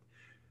 now, like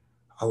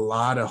a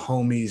lot of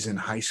homies in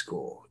high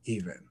school,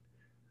 even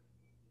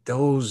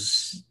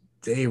those,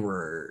 they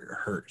were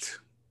hurt.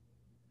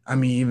 I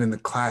mean, even the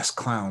class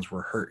clowns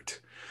were hurt.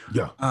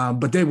 Yeah.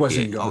 But they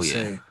wasn't going to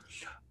say,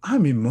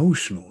 I'm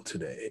emotional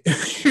today.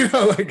 You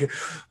know, like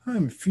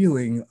I'm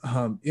feeling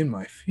in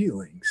my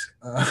feelings.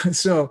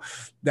 So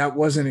that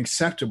wasn't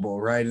acceptable,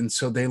 right? And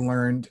so they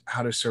learned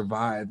how to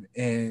survive.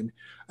 And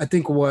I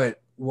think what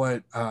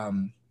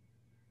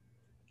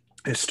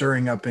is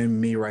stirring up in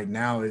me right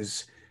now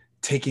is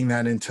taking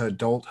that into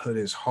adulthood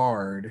is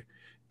hard,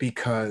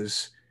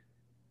 because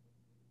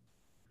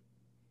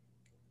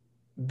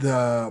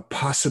the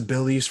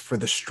possibilities for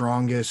the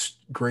strongest,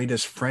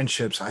 greatest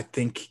friendships, I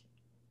think,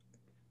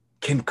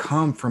 can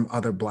come from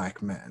other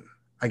Black men.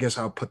 I guess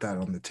I'll put that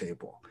on the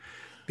table,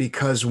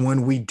 because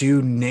when we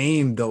do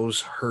name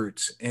those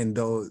hurts and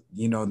those,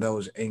 you know,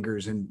 those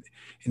angers and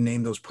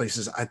name those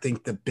places, I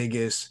think the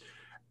biggest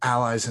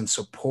allies and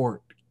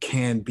support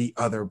can be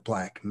other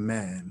Black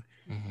men.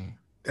 Mm-hmm.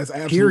 That's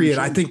absolutely period.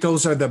 true. I think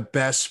those are the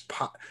best.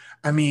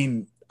 I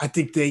mean, I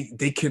think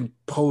they can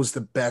pose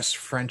the best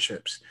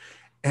friendships,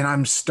 and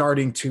I'm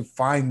starting to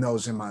find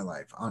those in my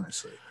life,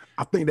 honestly.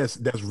 I think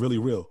that's really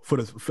real for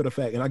the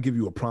fact, and I'll give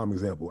you a prime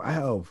example. I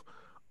have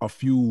a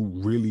few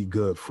really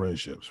good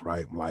friendships,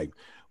 right? Like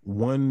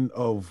one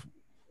of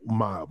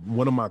my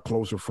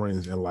closer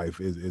friends in life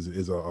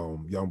is a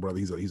young brother.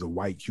 He's a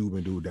white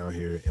Cuban dude down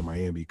here in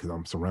Miami, because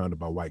I'm surrounded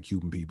by white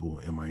Cuban people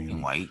in Miami.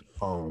 White.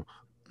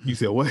 You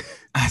said what?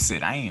 I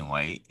said I ain't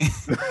white.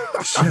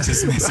 I'm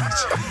just messing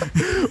with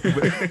you.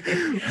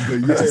 but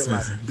yeah,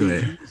 go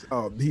ahead.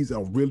 He's a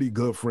really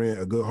good friend,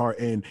 a good heart,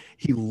 and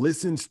he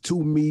listens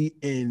to me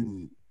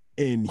in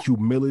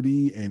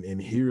humility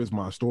and hears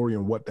my story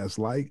and what that's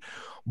like.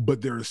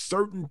 But there are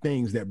certain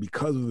things that,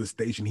 because of the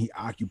station he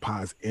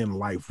occupies in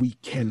life, we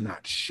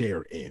cannot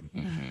share in.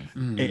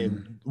 Mm-hmm.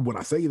 And when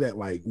I say that,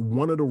 like,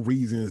 one of the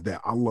reasons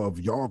that I love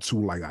y'all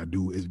two like I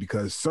do is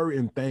because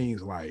certain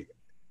things like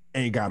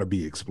ain't got to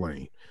be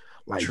explained.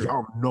 Like, true.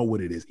 Y'all know what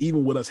it is.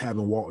 Even with us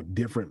having walked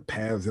different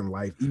paths in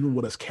life, even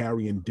with us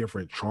carrying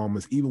different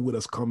traumas, even with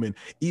us coming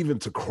even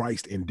to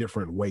Christ in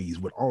different ways,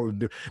 with all of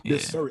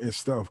this certain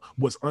stuff,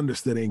 what's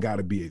understood ain't got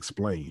to be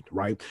explained,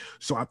 right?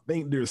 So I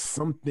think there's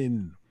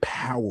something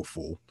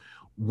powerful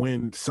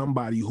when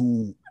somebody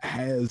who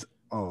has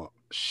a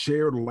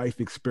shared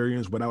life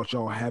experience without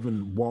y'all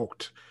having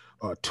walked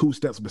two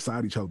steps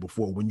beside each other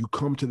before, when you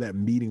come to that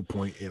meeting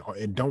point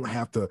and don't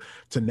have to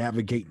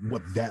navigate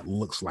what that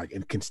looks like,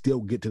 and can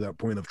still get to that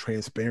point of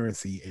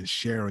transparency and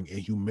sharing and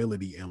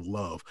humility and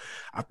love.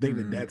 I think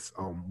that's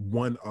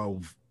one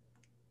of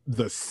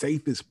the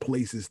safest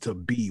places to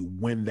be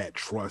when that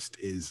trust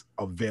is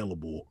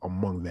available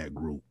among that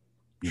group.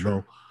 You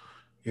know?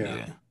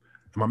 Yeah.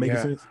 Am I making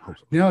sense?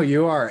 No,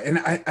 you are. And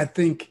I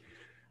think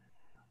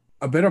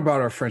a bit about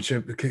our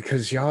friendship,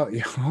 because y'all to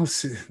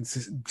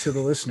the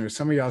listeners,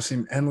 some of y'all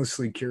seem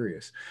endlessly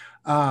curious.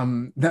 So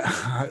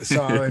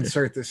I'll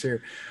insert this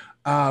here.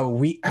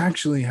 We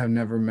actually have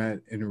never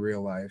met in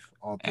real life,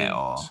 all three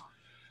of us.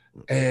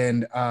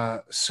 And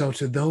so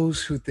to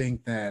those who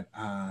think that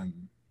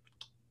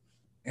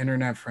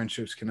internet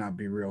friendships cannot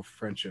be real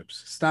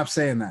friendships, stop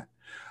saying that.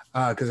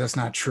 Because that's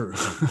not true.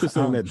 Just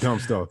saying that dumb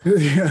stuff.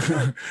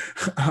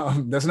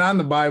 That's not in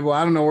the Bible.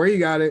 I don't know where you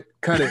got it.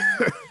 Cut it.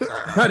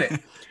 Cut it.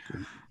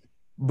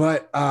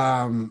 But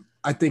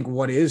I think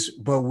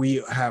but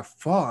we have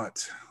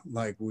fought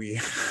like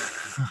we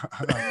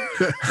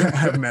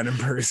have met in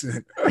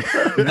person.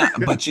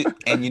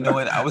 And you know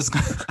what? I was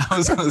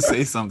gonna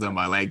say something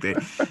about like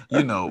that.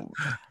 You know,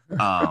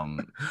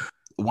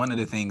 one of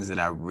the things that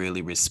I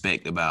really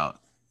respect about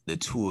the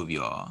two of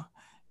y'all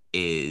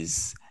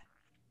is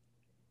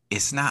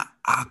it's not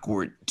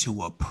awkward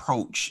to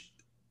approach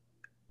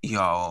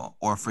y'all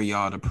or for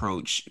y'all to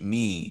approach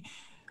me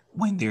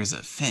when there's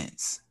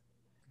offense.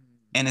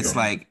 And it's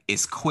like,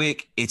 it's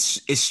quick,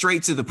 it's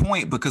straight to the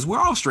point, because we're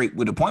all straight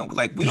with the point.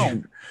 Like, we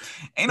ain't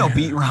no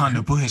beat around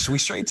the bush. We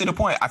straight to the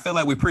point. I feel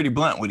like we're pretty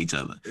blunt with each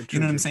other. You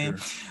know what I'm saying?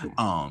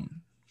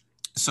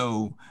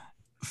 So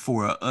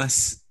for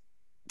us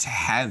to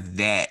have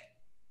that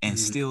and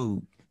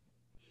still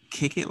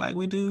kick it like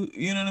we do,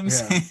 you know what I'm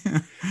saying?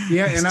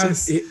 Yeah, and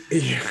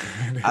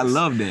I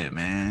love that,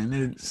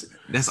 man.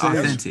 That's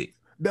authentic.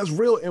 That's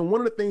real. And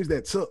one of the things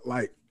that took,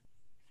 like,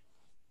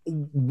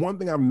 one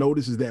thing I've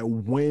noticed is that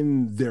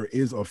when there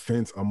is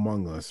offense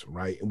among us,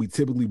 right, and we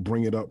typically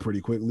bring it up pretty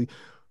quickly,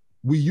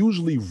 we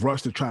usually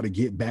rush to try to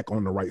get back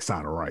on the right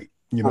side of right.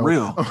 You know, for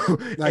real,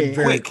 like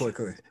very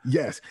quickly.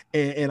 Yes,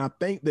 and I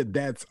think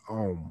that's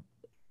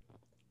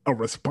a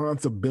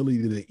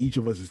responsibility that each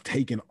of us is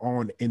taking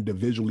on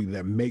individually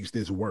that makes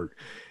this work.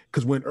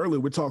 Because when earlier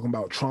we're talking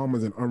about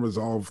traumas and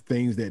unresolved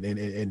things that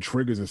and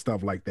triggers and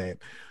stuff like that,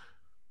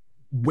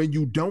 when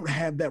you don't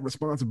have that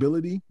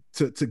responsibility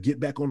to get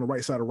back on the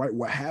right side of right,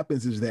 what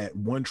happens is that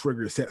one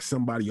trigger sets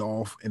somebody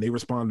off and they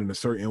respond in a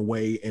certain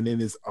way, and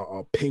then it's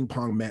a ping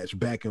pong match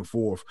back and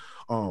forth,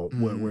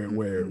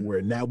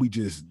 where now we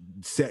just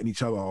setting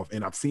each other off.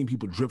 And I've seen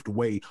people drift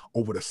away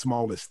over the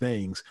smallest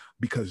things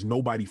because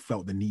nobody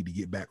felt the need to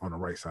get back on the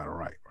right side of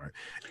right.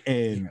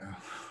 And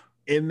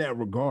in that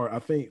regard, I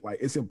think like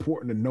it's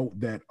important to note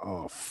that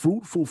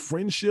fruitful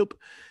friendship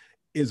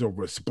is a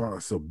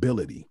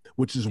responsibility,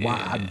 which is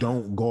why I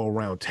don't go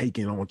around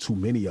taking on too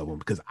many of them,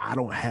 because I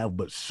don't have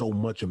but so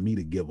much of me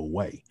to give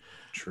away.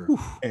 True.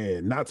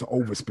 And not to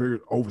over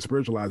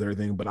spiritualize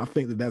everything, but I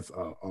think that that's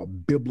a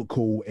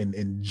biblical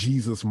and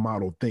Jesus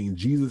model thing.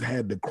 Jesus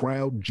had the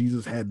crowd,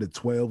 Jesus had the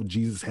 12,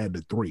 Jesus had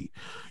the 3.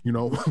 You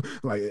know,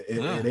 like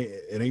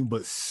it ain't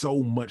but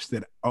so much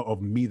that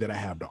of me that I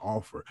have to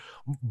offer.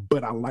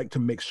 But I like to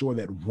make sure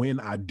that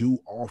when I do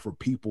offer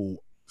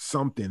people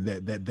something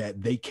that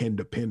they can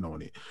depend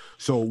on it.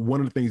 So one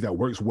of the things that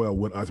works well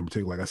with us in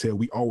particular, like I said,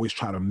 we always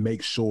try to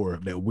make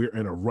sure that we're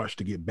in a rush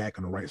to get back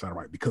on the right side of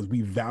right, because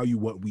we value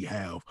what we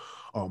have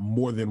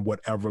more than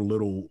whatever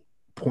little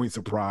points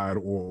of pride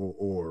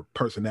or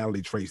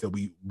personality traits that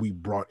we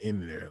brought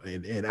in there.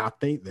 And I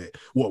think that,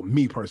 well,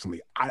 me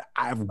personally,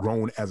 I've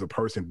grown as a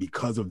person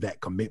because of that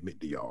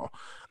commitment to y'all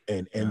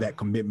and that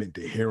commitment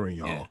to hearing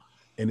y'all. Yeah.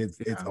 And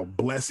it's a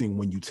blessing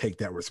when you take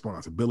that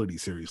responsibility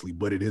seriously,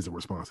 but it is a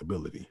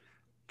responsibility.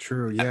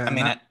 True. Yeah. I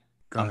mean,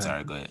 I'm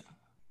sorry. Go ahead.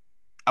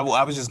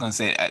 I was just gonna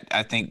say,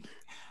 I think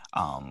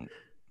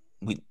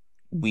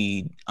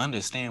we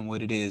understand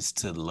what it is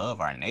to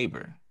love our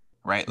neighbor,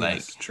 right?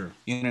 Like, true.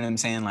 You know what I'm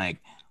saying? Like,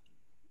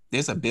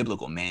 there's a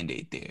biblical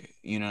mandate there.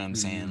 You know what I'm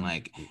saying?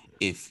 Like,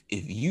 if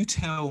you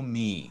tell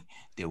me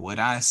that what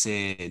I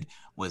said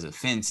was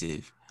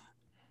offensive,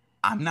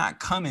 I'm not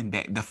coming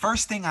back. The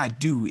first thing I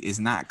do is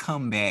not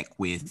come back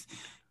with,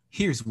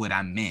 here's what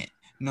I meant.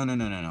 No.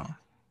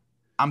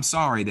 I'm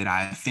sorry that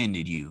I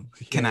offended you.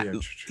 Can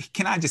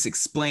I just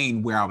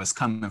explain where I was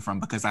coming from?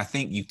 Because I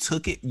think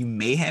you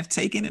may have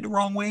taken it the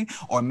wrong way,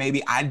 or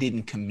maybe I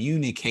didn't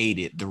communicate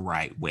it the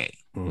right way.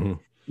 Mm-hmm.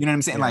 You know what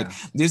I'm saying? Yeah. Like,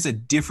 there's a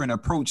different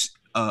approach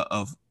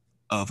of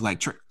like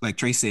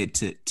Trey said,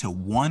 to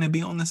want to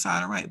be on the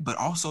side of right, but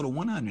also to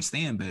want to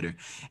understand better.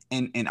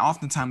 And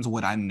oftentimes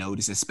what I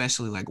notice,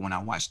 especially like when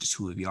I watch the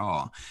two of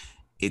y'all,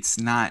 it's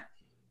not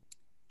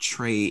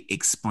Trey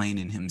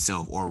explaining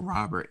himself or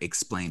Robert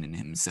explaining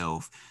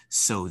himself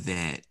so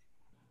that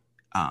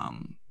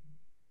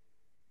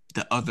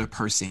the other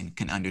person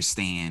can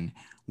understand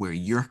where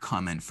you're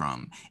coming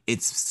from.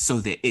 It's so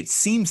that it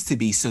seems to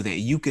be so that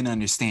you can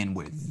understand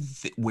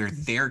where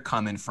they're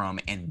coming from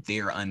and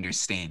their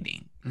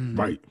understanding.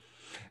 Right.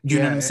 You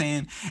know what I'm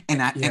saying?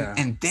 And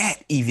and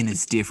that even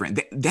is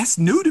different. That's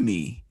new to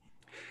me.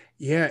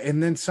 Yeah.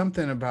 And then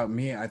something about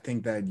me, I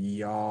think that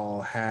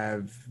y'all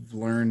have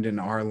learned and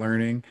are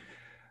learning.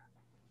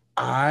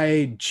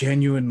 I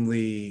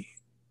genuinely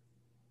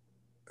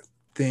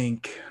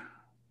think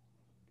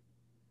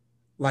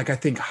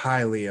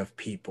highly of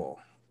people,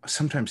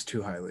 sometimes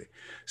too highly.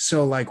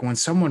 So like when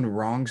someone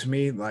wrongs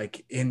me,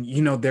 like when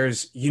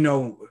there's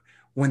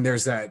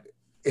that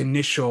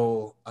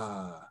initial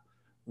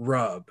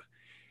rub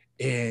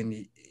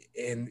and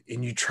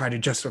you try to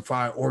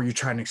justify, or you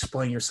try to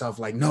explain yourself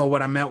like, no,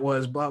 what I meant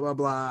was blah, blah,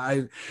 blah.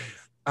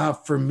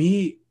 For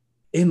me,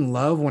 in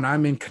love, when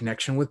I'm in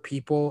connection with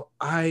people,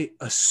 I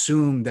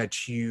assume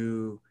that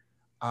you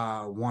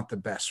want the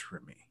best for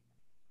me,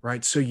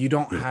 right? So you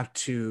don't have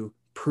to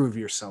prove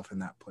yourself in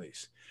that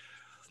place.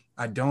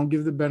 I don't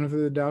give the benefit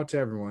of the doubt to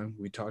everyone.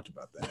 We talked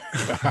about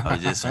that. I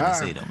was just trying to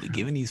say, don't be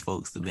giving these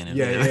folks the benefit.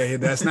 Yeah.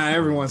 That's not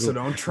everyone, so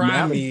don't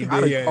try me.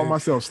 I call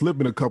myself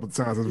slipping a couple of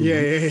times.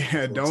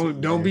 Yeah.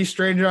 Don't be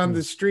stranger on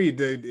the street.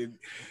 Benefit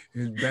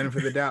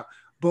of the doubt.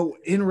 But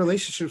in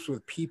relationships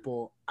with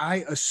people,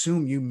 I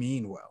assume you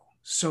mean well,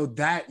 so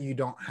that you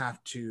don't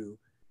have to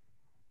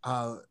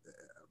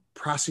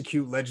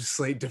prosecute,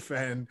 legislate,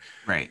 defend.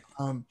 Right.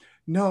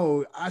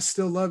 No, I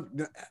still love.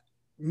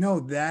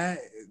 No,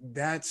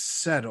 that's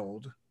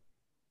settled.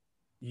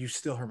 You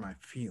still hurt my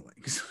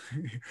feelings,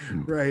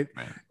 right?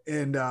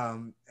 And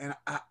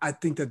I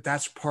think that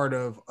that's part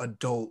of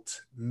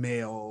adult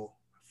male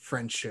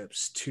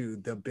friendships too,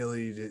 the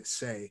ability to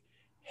say,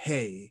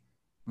 hey,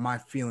 my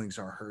feelings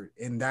are hurt.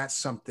 And that's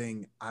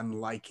something I'm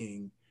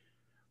liking,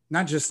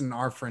 not just in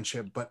our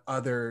friendship, but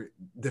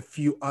the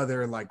few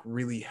other like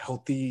really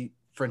healthy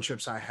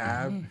friendships I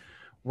have,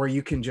 where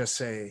you can just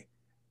say,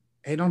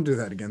 hey, don't do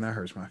that again. That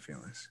hurts my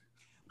feelings.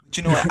 But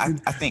you know what?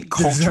 I think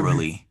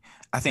culturally,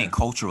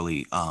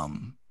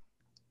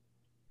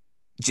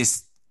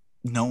 just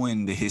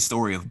knowing the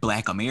history of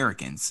Black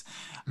Americans,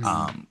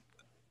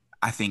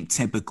 I think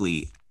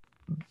typically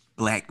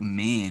Black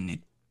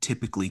men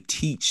typically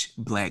teach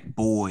Black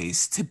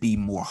boys to be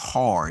more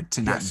hard,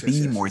 to not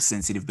be more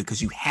sensitive,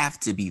 because you have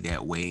to be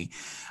that way,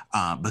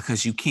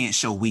 because you can't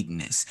show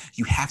weakness.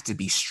 You have to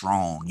be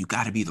strong. You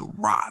got to be the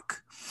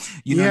rock.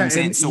 You know what I'm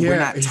saying? So we're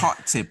not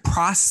taught to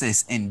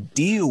process and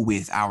deal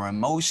with our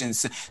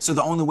emotions. So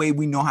the only way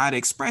we know how to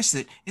express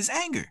it is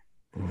anger.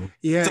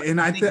 Yeah, so and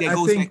I think that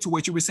goes back to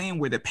what you were saying,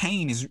 where the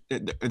pain is,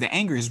 the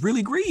anger is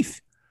really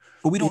grief,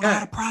 but we don't know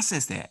how to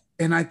process that.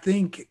 And I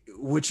think,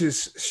 which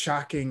is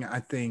shocking, I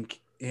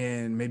think,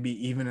 in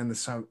maybe even in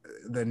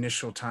the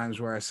initial times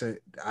where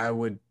I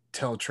would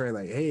tell Trey,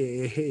 like,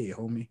 hey,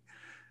 homie,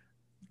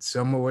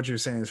 some of what you're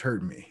saying is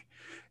hurting me.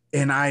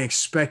 And I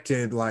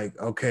expected, like,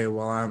 okay,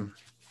 well,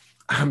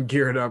 I'm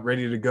geared up,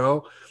 ready to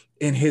go.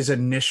 And his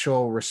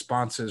initial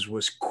responses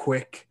was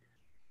quick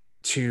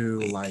to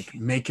like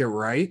make it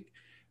right.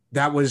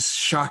 That was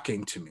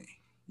shocking to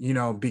me,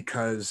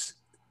 because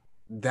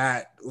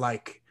that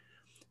like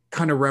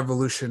kind of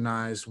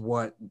revolutionized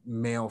what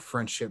male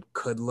friendship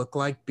could look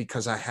like,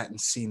 because I hadn't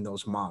seen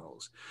those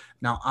models.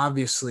 Now,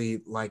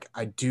 obviously, like,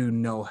 I do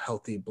know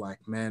healthy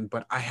Black men,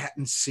 but I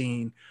hadn't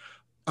seen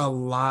a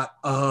lot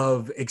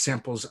of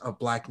examples of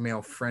Black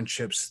male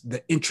friendships,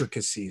 the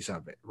intricacies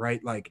of it,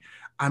 right? Like,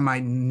 I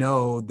might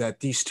know that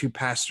these two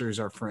pastors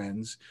are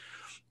friends,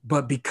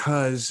 but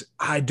because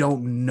I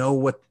don't know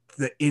what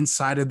the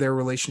inside of their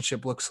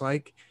relationship looks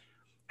like,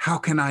 how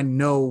can I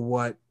know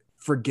what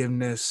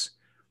forgiveness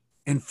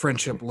and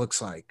friendship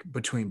looks like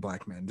between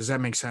Black men? Does that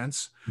make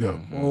sense? Yeah.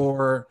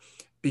 Or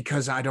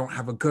because I don't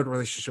have a good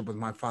relationship with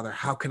my father,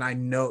 how can I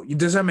know?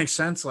 Does that make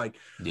sense? Like,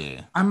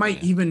 I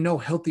might even know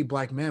healthy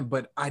Black men,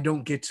 but I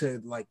don't get to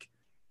like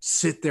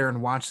sit there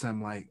and watch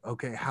them like,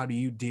 okay, how do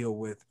you deal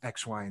with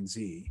X, Y, and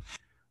Z?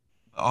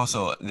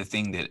 Also, the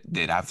thing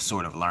that I've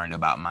sort of learned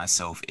about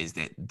myself is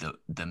that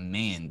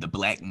the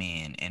Black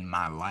men in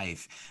my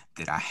life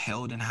that I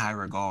held in high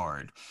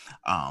regard,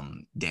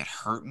 that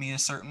hurt me a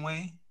certain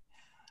way,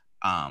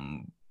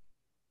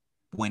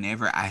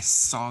 whenever I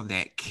saw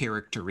that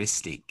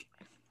characteristic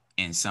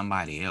in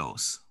somebody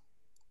else,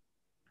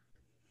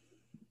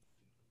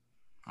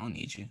 I don't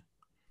need you.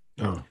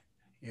 Oh,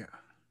 yeah.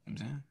 I'm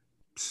saying,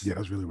 yeah,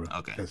 that's really real.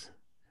 Okay,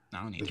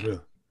 I don't need that.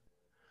 Real.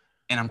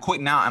 And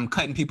I'm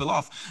cutting people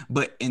off.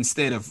 But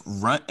instead of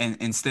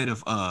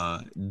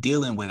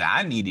dealing with what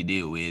I need to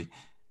deal with,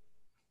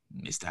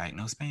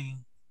 misdiagnosed pain.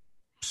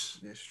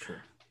 That's true.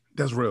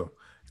 That's real.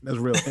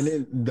 And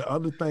then the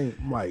other thing,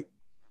 like,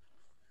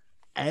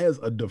 as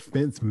a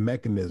defense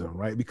mechanism,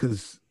 right?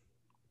 Because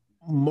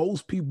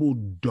most people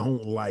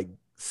don't like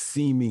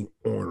seeming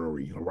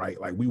ornery,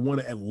 right? Like, we want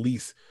to at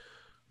least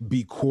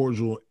be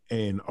cordial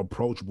and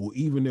approachable,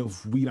 even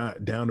if we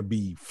not down to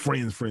be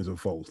friends with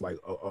folks. Like,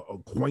 a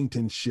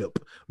acquaintanceship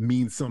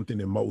means something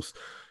in most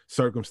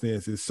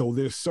circumstances. So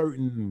there's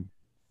certain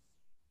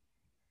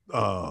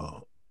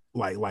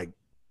like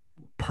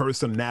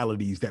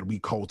personalities that we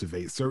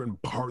cultivate, certain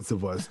parts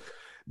of us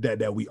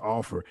that we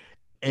offer.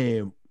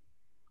 And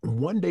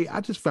one day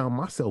I just found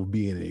myself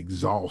being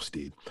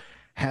exhausted,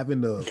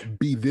 having to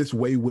be this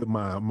way with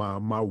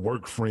my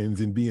work friends,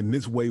 and being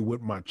this way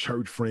with my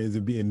church friends,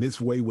 and being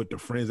this way with the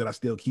friends that I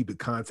still keep in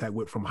contact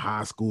with from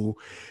high school.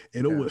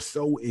 And it was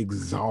so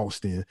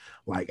exhausting,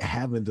 like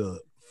having to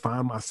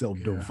find myself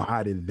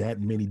divided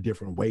that many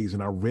different ways.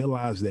 And I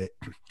realized that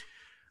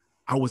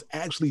I was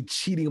actually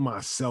cheating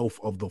myself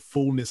of the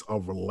fullness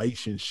of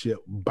relationship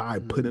by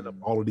putting up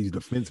all of these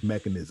defense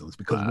mechanisms.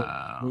 Because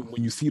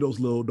when you see those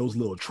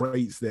little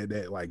traits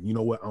that like, you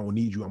know what, I don't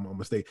need you, I'm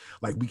gonna stay.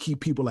 Like, we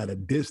keep people at a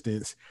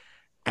distance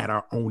at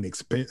our own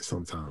expense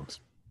sometimes.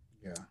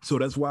 Yeah. So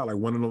that's why, like,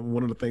 one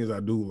of the things I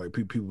do, like,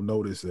 people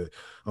notice that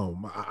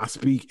I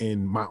speak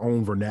in my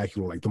own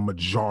vernacular, like, the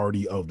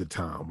majority of the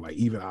time. Like,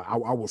 even I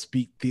will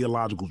speak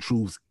theological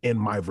truths in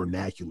my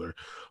vernacular,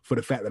 for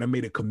the fact that I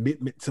made a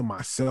commitment to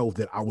myself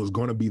that I was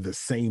going to be the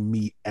same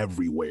me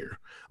everywhere.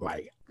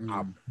 Like,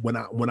 when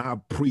I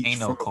preach,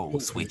 ain't no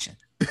code switching.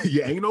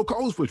 Yeah, ain't no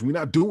code switch. We're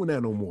not doing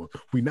that no more.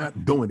 We're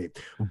not doing it.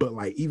 But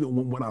like,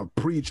 even when I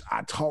preach,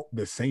 I talk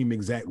the same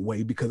exact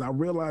way, because I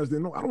realized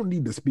that no, I don't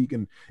need to speak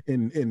in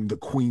the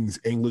Queen's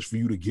English for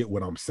you to get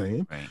what I'm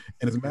saying. Right.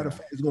 And as a matter of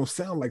fact, it's gonna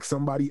sound like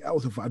somebody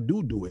else if I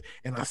do it.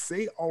 And I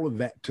say all of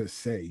that to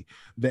say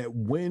that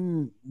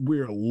when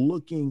we're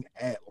looking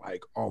at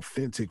like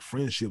authentic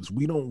friendships,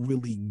 we don't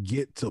really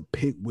get to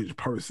pick which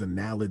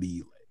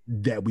personality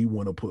that we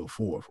want to put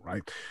forth,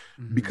 right?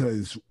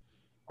 Because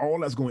all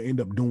that's going to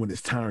end up doing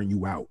is tiring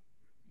you out.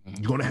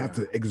 You're going to have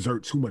to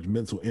exert too much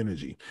mental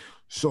energy.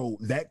 So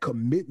that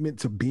commitment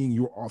to being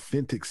your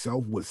authentic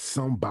self with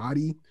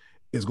somebody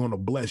is going to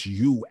bless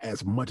you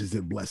as much as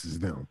it blesses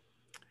them.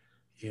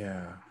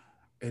 Yeah,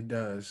 it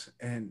does.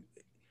 And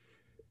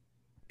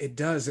it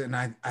does. And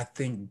I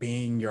think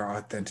being your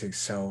authentic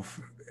self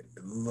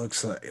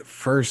looks like,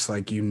 first,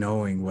 like, you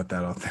knowing what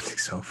that authentic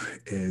self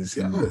is,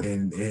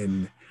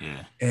 and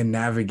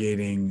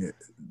navigating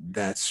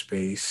that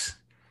space.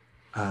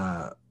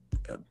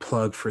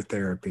 Plug for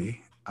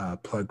therapy,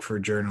 plug for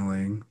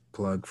journaling,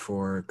 plug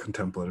for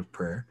contemplative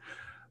prayer.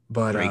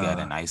 But Ray got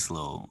a nice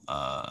little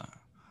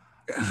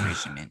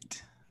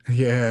regiment.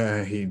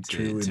 Yeah, he to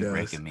truly does.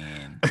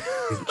 recommend.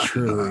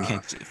 Truly.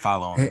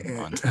 Follow him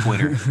on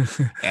Twitter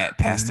at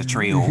Pastor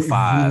Trey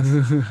 05.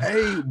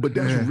 Hey, but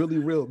that's really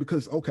real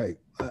because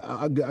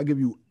I give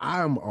you.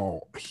 I'm a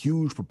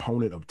huge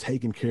proponent of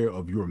taking care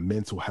of your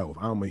mental health.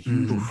 I'm a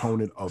huge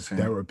proponent of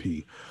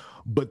therapy,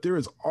 but there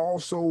is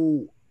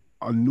also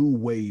a new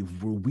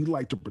wave where we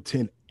like to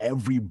pretend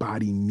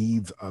everybody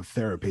needs a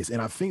therapist.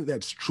 And I think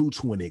that's true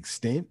to an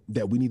extent,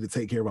 that we need to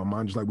take care of our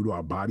mind just like we do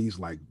our bodies,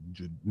 like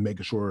just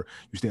making sure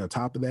you stay on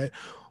top of that.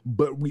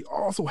 But we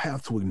also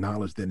have to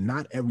acknowledge that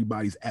not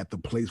everybody's at the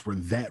place where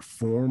that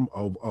form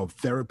of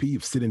therapy,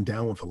 of sitting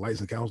down with a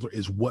licensed counselor,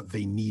 is what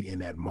they need in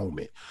that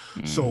moment.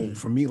 So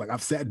for me, like,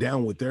 I've sat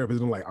down with therapists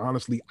and I'm like,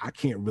 honestly, I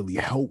can't really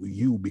help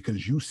you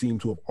because you seem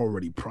to have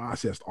already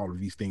processed all of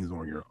these things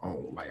on your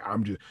own. Like,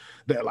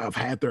 I've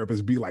had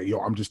therapists be like, yo,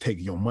 I'm just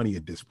taking your money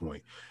at this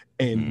point.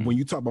 And when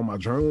you talk about my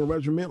journaling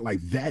regimen,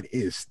 like, that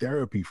is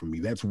therapy for me.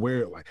 That's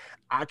where, like,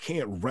 I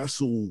can't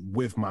wrestle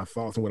with my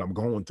thoughts and what I'm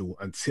going through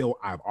until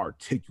I've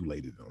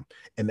articulated them.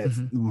 And that's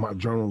my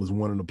journal is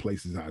one of the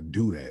places I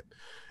do that.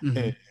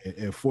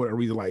 And for that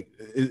reason, like,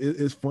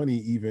 it's funny,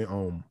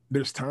 even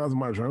there's times in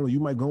my journal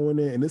you might go in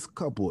there and it's a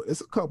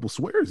couple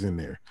swears in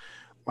there.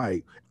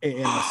 Like,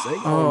 and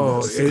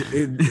I say,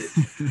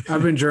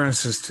 I've been journaling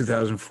since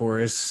 2004.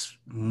 It's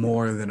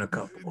more than a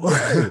couple.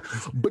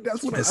 But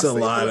that's what it's a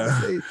lot of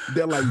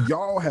that, like,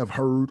 y'all have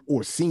heard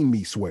or seen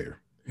me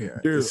swear. Yeah,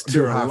 it's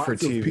too hot for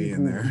TV people,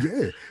 in there.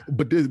 Yeah,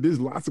 but there's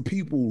lots of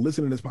people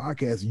listening to this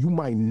podcast. You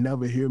might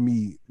never hear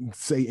me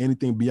say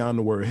anything beyond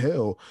the word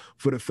hell,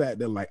 for the fact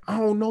that, like, I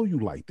don't know you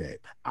like that.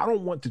 I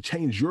don't want to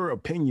change your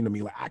opinion of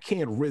me. Like, I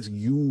can't risk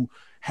you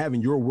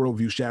having your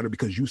worldview shattered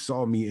because you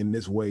saw me in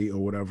this way or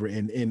whatever.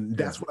 And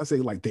that's what I say,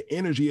 like, the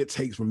energy it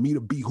takes for me to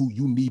be who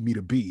you need me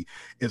to be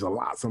is a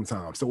lot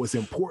sometimes. So it's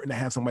important to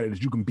have somebody that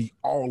you can be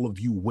all of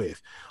you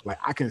with. Like,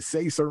 I can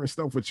say certain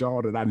stuff with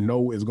y'all that I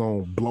know is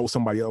going to blow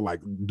somebody up, like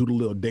do the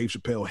little Dave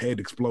Chappelle head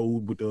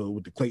explode with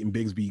the Clayton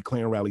Bigsby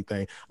Klan rally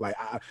thing. Like,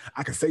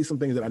 I can say some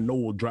things that I know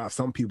will drive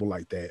some people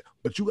like that,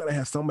 but you got to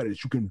have somebody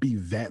that you can be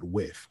that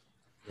with.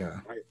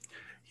 Yeah. Right?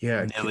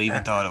 Yeah. Never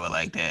even thought of it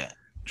like that.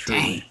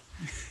 Dang.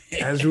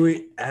 As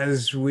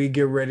we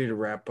get ready to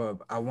wrap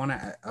up, I want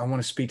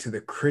to speak to the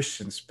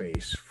Christian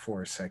space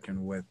for a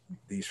second with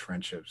these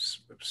friendships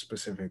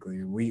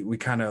specifically. We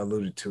kind of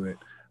alluded to it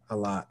a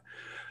lot,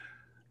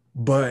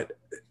 but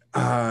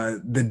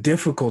the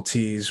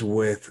difficulties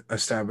with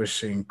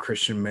establishing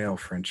Christian male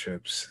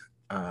friendships,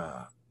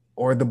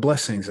 or the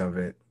blessings of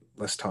it.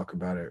 Let's talk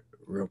about it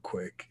real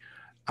quick.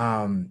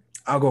 I'll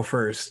go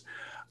first.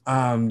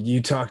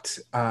 You talked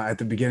at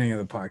the beginning of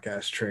the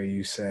podcast, Trey,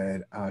 you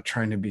said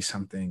trying to be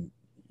something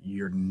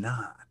you're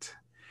not.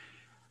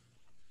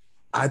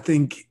 I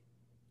think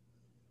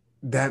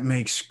that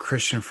makes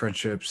Christian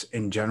friendships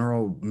in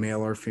general,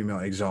 male or female,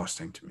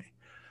 exhausting to me.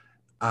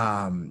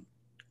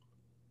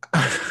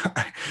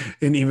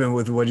 And even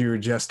with what you were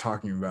just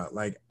talking about,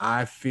 like,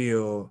 I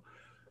feel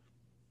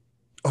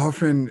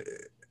often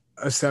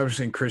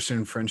establishing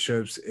Christian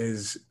friendships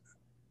is,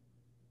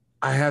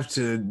 I have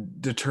to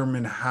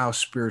determine how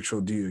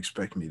spiritual do you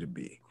expect me to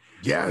be?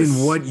 Yes.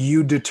 And what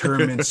you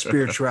determine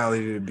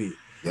spirituality to be.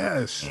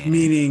 Yes.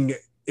 Meaning,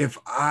 if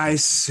I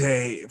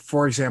say,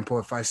 for example,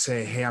 if I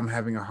say, hey, I'm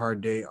having a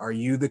hard day, are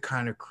you the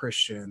kind of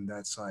Christian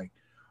that's like,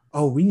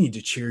 oh, we need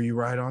to cheer you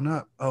right on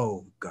up?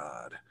 Oh,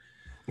 God.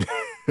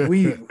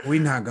 we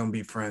not going to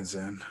be friends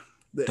then.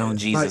 Don't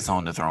Jesus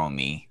on the throne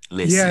me.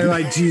 Listen. Yeah,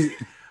 like,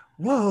 Jesus.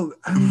 Well,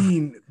 I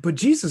mean, but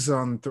Jesus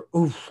on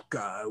oh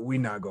God,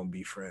 we're not gonna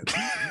be friends.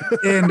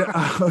 And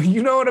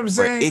you know what I'm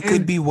saying? It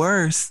could be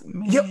worse.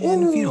 Man, yeah, if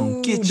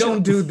you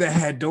don't do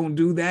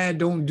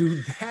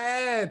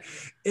that.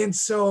 And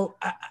so,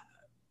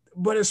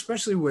 but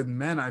especially with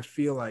men, I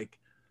feel like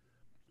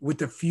with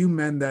the few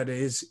men that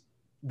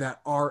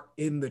are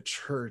in the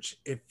church,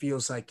 it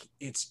feels like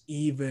it's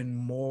even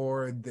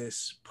more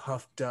this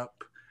puffed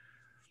up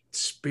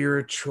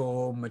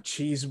spiritual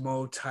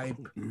machismo type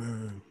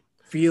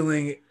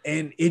feeling,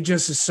 and it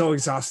just is so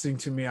exhausting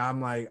to me. I'm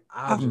like,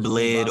 I've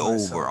bled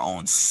over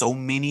on so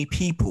many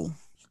people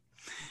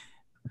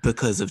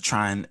because of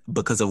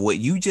what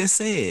you just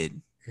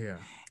said. Yeah.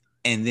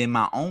 And then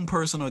my own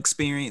personal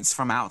experience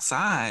from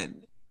outside,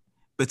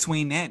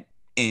 between that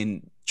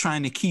and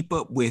trying to keep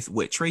up with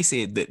what Trey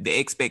said, the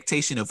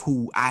expectation of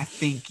who I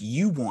think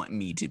you want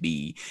me to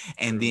be,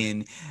 and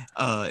then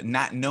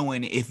not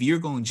knowing if you're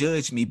going to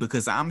judge me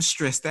because I'm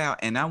stressed out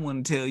and I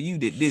want to tell you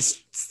that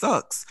this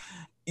sucks.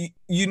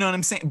 You know what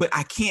I'm saying? But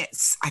I can't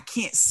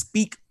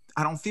speak.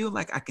 I don't feel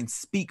like I can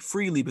speak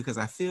freely because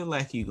I feel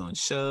like you're going to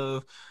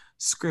shove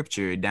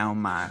scripture down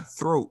my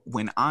throat,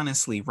 when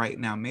honestly right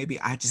now, maybe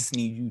I just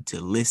need you to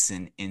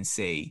listen and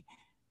say,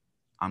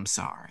 I'm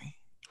sorry.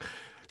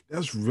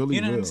 That's really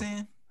you know real. What I'm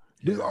saying?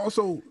 There's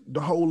also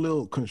the whole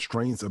little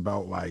constraints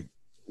about, like,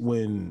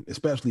 when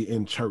especially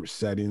in church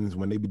settings,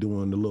 when they be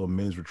doing the little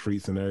men's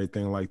retreats and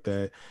everything like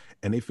that,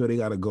 and they feel they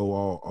got to go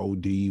all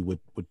OD with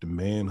the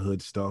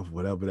manhood stuff,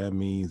 whatever that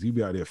means. You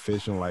be out there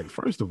fishing. Like,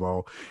 first of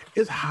all,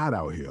 it's hot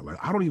out here. Like,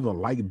 I don't even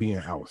like being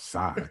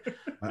outside.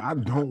 Like, I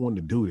don't want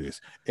to do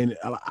this, and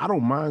I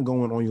don't mind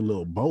going on your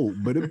little boat,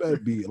 but it better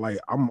be like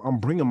I'm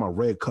bringing my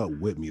red cup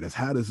with me. That's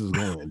how this is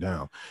going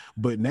down.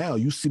 But now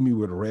you see me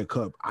with a red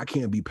cup, I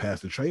can't be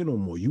Pastor Trey no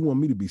more. You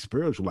want me to be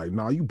spiritual? Like,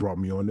 nah, you brought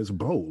me on this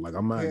boat. Like,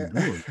 I'm not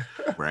doing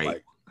it. Right.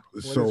 Like,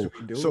 so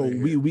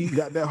we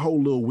got that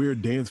whole little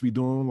weird dance we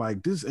doing.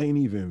 Like, this ain't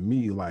even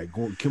me. Like,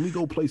 can we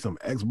go play some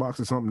Xbox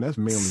or something? That's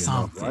manly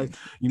enough, right?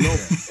 You know,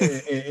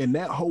 and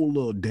that whole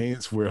little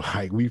dance where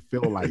like we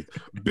feel like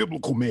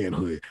biblical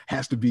manhood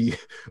has to be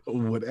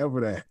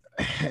whatever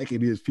the heck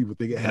it is people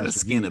think it has to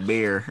skin be. a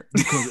bear.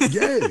 Because,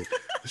 yeah.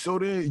 So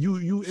then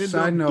you end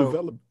Side up note,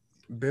 developing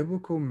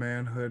biblical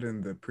manhood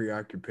and the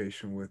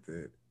preoccupation with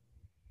it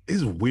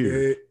is weird.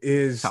 It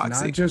is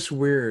Toxic. not just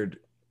weird,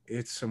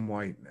 it's some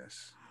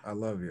whiteness. I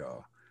love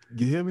y'all.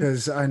 You hear me?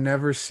 Because I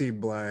never see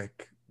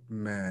black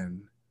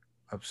men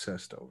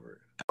obsessed over it.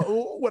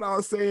 Oh, what I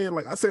was saying,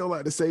 like I say a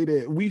lot to say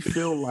that we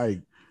feel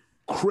like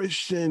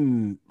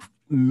Christian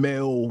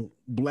male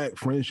black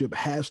friendship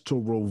has to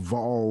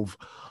revolve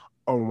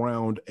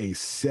around a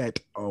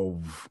set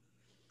of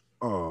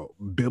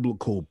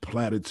biblical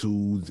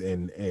platitudes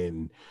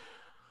and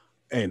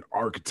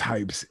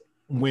archetypes,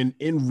 when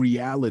in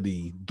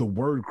reality the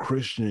word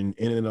Christian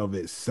in and of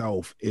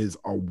itself is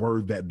a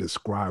word that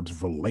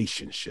describes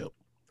relationship.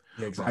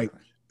 Yeah, exactly. Right?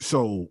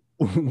 So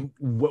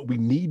what we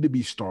need to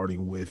be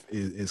starting with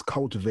is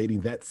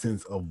cultivating that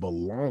sense of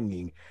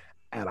belonging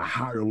at a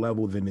higher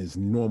level than is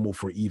normal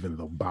for even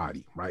the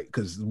body, right?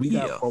 Because we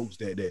got folks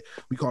that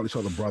we call each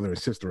other brother and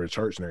sister in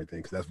church and everything,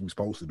 because that's what we're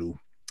supposed to do.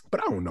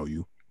 But I don't know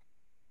you.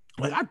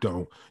 Like, I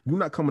don't. You're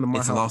not coming to my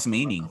house. It's lost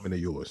meaning. I'm coming to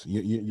yours.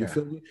 You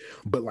feel me?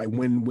 But like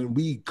when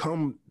we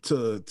come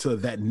to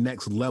that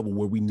next level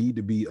where we need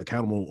to be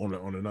accountable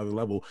on another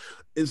level,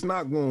 it's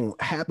not going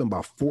to happen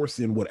by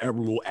forcing whatever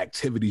little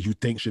activities you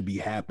think should be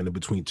happening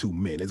between two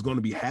men. It's going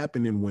to be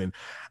happening when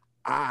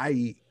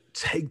I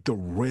take the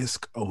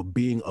risk of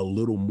being a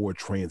little more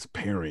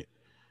transparent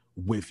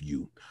with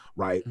you,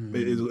 right?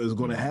 It's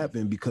going to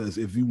happen because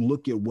if you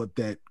look at what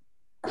that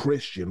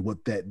Christian,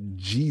 what that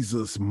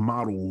Jesus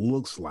model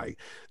looks like,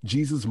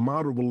 Jesus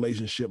modeled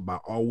relationship by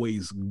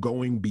always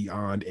going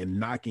beyond and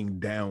knocking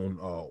down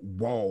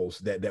walls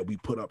that we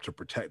put up to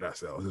protect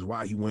ourselves. Is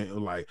why he went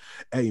like,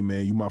 hey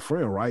man, you my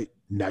friend, right?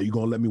 Now you're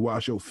gonna let me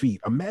wash your feet.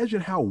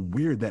 Imagine how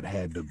weird that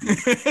had to be.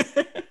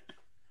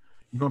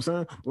 You know what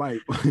I'm saying? Like,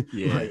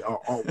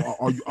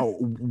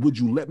 would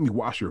you let me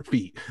wash your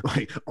feet?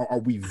 Like, are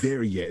we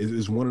there yet?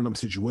 It's one of them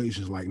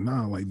situations like,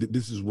 nah, like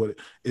this is what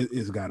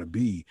it's got to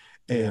be.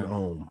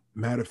 And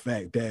matter of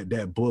fact,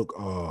 that book,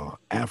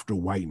 After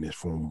Whiteness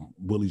from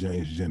Willie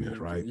James Jennings,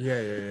 right?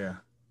 Yeah.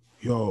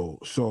 Yo,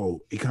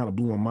 so it kind of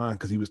blew my mind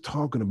because he was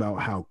talking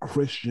about how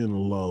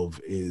Christian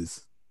love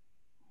is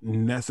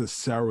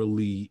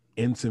necessarily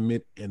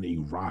intimate and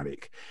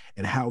erotic,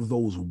 and how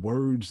those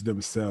words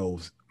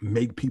themselves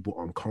make people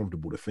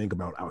uncomfortable to think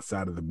about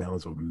outside of the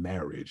bounds of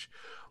marriage.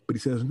 But he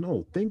says,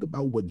 no, think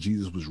about what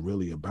Jesus was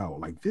really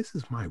about. Like, this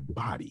is my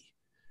body.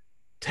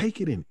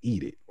 Take it and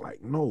eat it.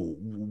 Like, no,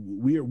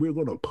 we're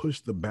going to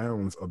push the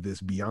bounds of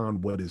this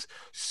beyond what is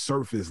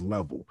surface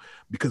level,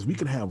 because we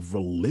can have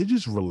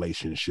religious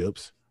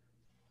relationships,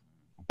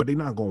 but they're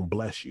not going to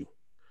bless you.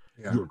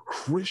 Yeah. Your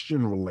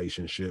Christian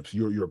relationships,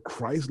 your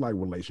Christ-like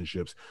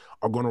relationships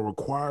are going to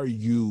require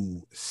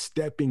you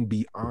stepping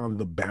beyond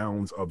the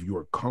bounds of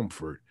your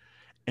comfort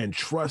and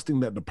trusting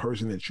that the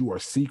person that you are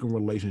seeking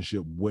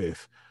relationship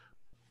with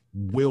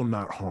will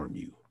not harm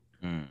you.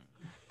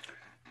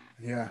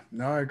 Yeah,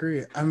 no, I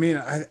agree. I mean,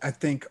 I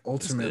think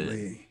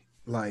ultimately,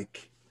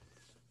 like,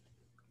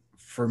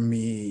 for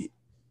me,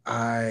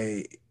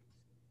 I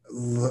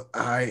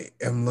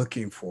am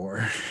looking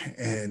for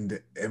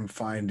and am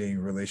finding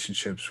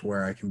relationships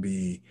where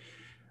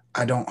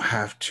I don't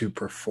have to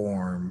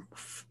perform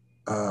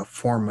a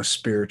form of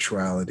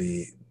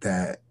spirituality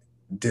that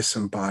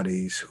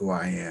disembodies who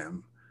I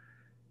am.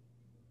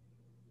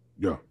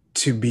 Yeah.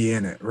 To be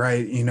in it,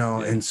 right? You know,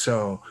 and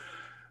so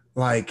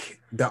like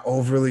the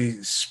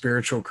overly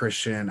spiritual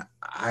Christian,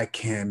 I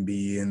can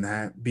be in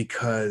that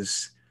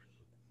because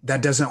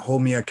that doesn't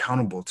hold me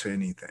accountable to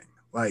anything.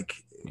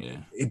 Like,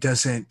 it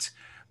doesn't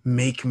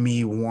make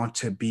me want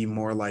to be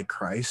more like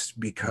Christ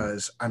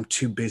because I'm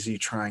too busy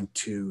trying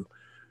to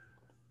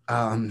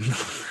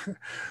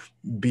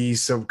be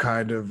some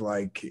kind of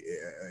like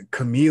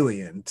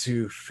chameleon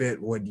to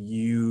fit what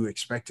you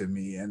expect of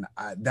me. And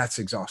that's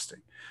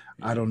exhausting.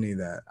 I don't need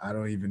that. I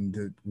don't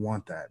even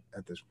want that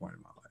at this point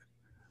in my life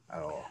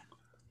at all.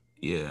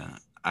 Yeah,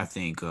 I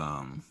think,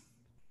 I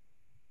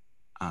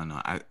don't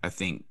know. I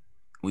think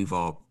we've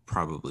all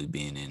probably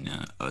been in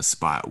a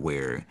spot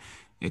where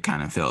it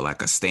kind of felt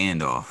like a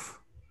standoff,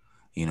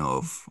 you know,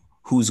 of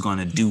who's going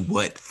to do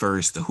what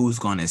first, or who's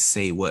going to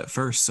say what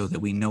first, so that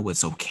we know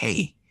it's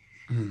okay.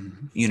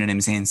 Mm-hmm. You know what I'm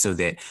saying? So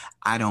that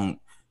I don't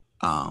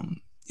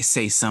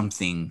say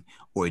something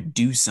or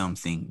do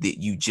something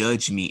that you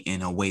judge me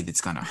in a way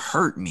that's gonna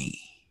hurt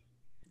me.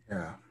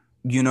 Yeah.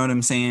 You know what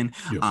I'm saying?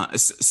 Yeah.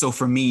 So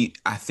for me,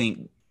 I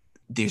think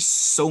there's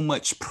so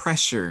much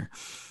pressure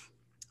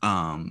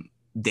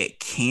that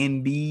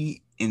can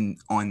be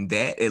on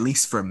that, at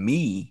least for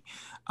me.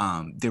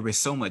 There was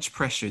so much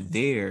pressure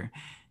there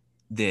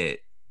that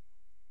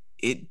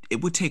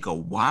it would take a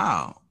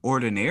while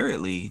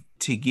ordinarily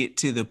to get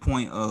to the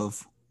point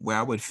of where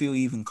I would feel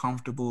even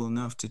comfortable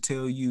enough to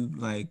tell you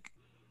like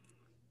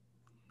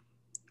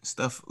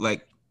stuff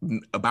like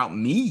about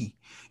me,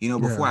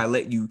 before I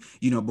let you,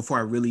 before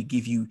I really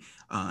give you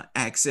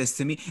access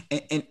to me.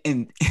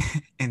 And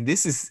and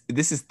this is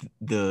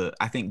the,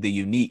 I think, the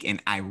unique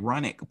and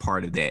ironic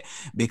part of that,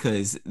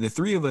 because the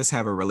three of us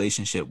have a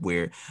relationship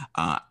where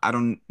I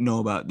don't know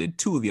about the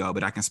two of y'all,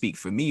 but I can speak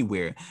for me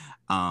where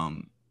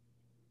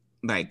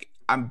like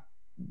I'm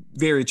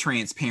very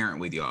transparent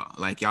with y'all.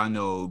 Like y'all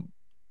know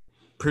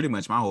pretty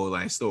much my whole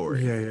life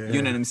story.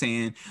 You know what I'm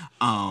saying?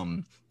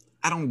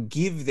 I don't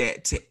give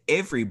that to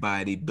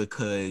everybody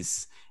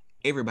because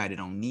everybody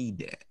don't need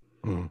that.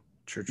 You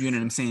know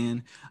what I'm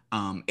saying?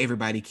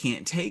 Everybody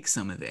can't take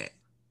some of that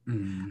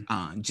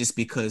just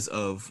because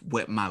of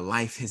what my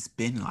life has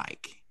been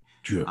like.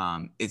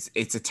 It's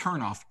a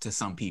turnoff to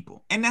some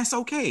people, and that's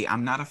okay.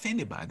 I'm not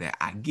offended by that.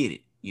 I get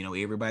it.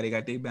 Everybody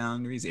got their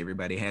boundaries.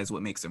 Everybody has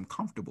what makes them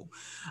comfortable.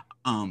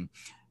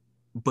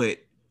 But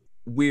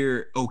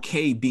we're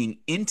okay being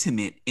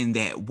intimate in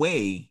that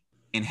way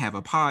and have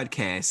a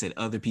podcast that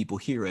other people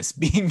hear us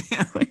being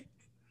that way,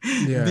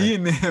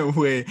 being that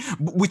way,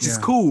 which is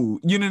cool.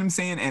 You know what I'm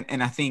saying?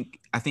 And I think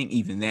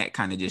even that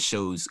kind of just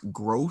shows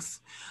growth.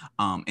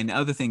 And the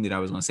other thing that I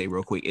was going to say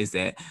real quick is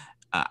that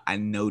I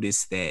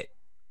noticed that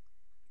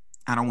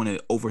I don't want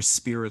to over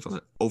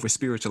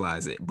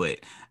spiritualize it, but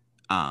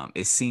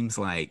it seems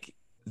like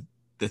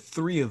the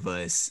three of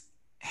us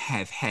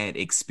have had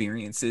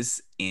experiences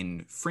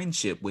in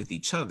friendship with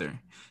each other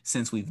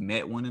since we've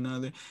met one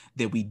another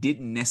that we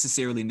didn't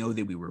necessarily know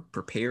that we were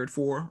prepared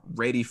for,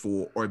 ready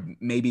for, or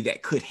maybe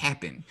that could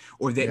happen,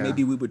 or that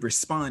maybe we would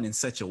respond in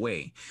such a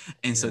way.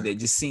 And so that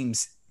just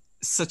seems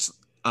such,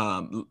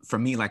 for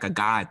me, like a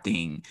God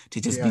thing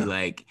to just be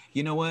like,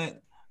 you know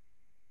what?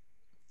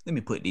 Let me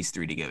put these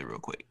three together real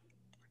quick.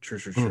 True.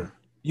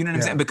 You know what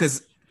I'm saying?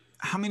 Because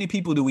how many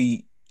people do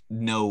we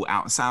know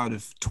outside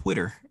of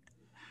Twitter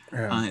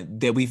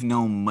that we've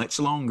known much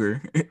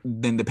longer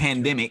than the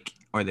pandemic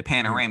or the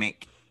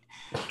panoramic?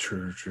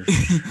 True.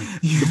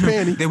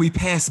 That we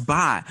pass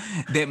by,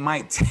 that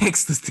might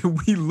text us, that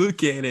we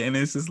look at it and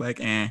it's just like,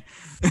 and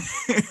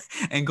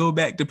go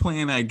back to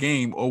playing our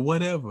game or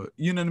whatever.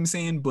 You know what I'm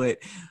saying? But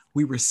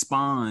we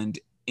respond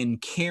in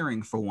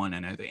caring for one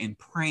another and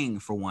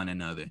praying for one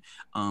another,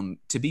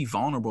 to be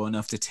vulnerable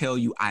enough to tell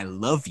you I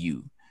love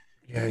you.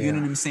 You know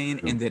what I'm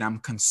saying? And that I'm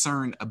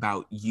concerned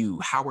about you.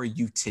 How are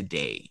you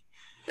today?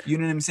 You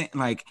know what I'm saying?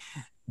 Like,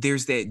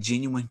 there's that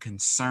genuine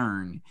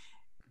concern.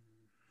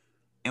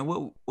 And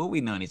what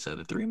we known each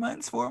other 3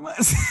 months, 4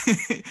 months?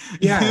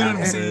 You know what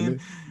I'm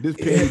saying? This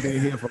page been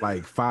here for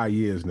like 5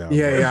 years now.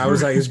 I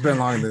was like, it's been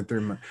longer than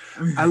 3 months.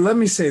 Let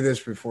me say this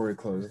before we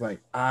close. Like,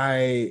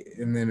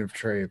 and then if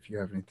Trey, if you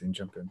have anything,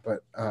 jump in.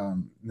 But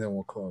then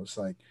we'll close.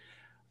 Like,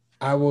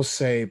 I will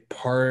say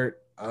part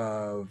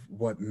of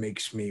what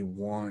makes me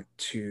want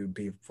to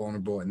be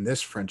vulnerable in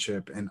this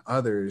friendship and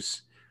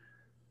others,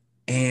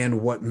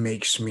 and what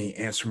makes me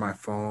answer my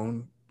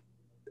phone,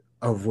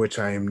 of which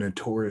I am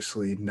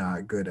notoriously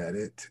not good at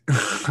it,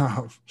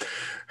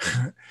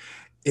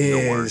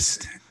 is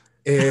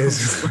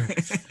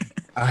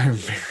I'm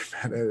very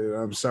bad at it.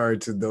 I'm sorry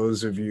to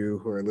those of you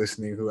who are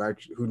listening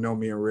who know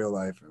me in real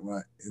life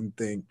and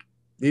think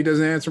he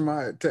doesn't answer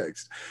my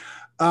text.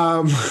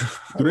 Do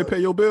they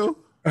pay your bill?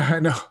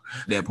 I know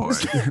that part.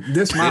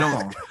 This my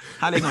phone.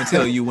 How they gonna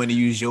tell you when to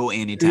use your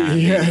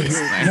anytime?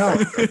 No,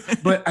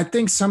 but I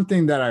think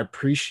something that I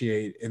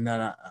appreciate and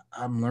that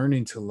I'm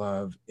learning to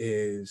love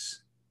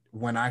is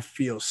when I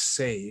feel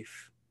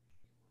safe,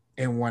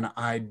 and when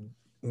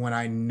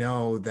I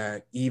know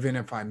that even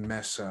if I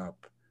mess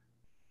up,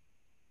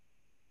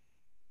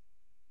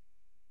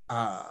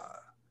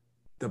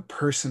 the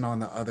person on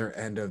the other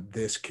end of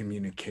this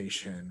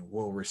communication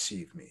will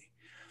receive me.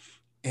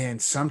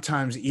 And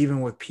sometimes even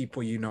with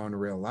people in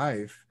real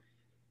life,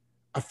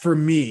 for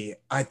me,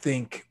 I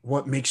think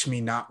what makes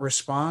me not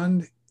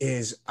respond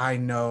is I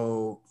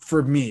know,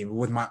 for me,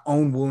 with my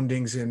own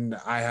woundings, and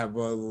I have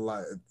a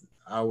lot,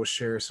 I will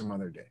share some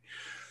other day,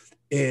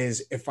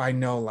 is if I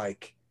know,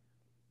 like,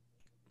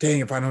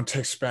 dang, if I don't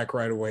text back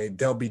right away,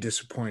 they'll be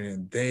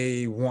disappointed.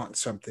 They want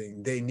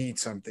something, they need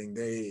something,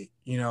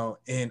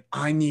 and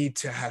I need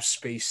to have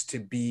space to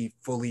be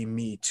fully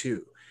me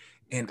too.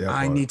 And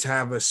I need to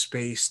have a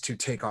space to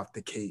take off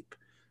the cape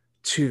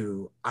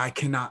too. I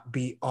cannot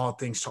be all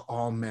things to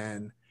all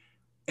men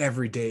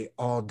every day,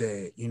 all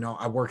day.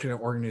 I work in an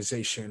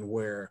organization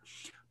where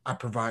I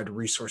provide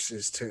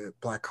resources to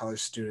Black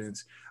college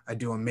students. I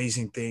do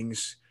amazing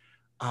things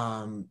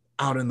out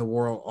in the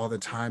world all the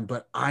time,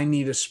 but I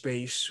need a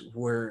space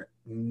where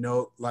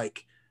no,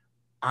 like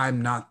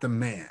I'm not the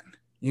man.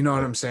 You know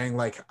what I'm saying?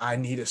 Like I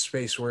need a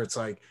space where it's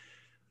like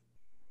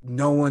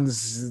no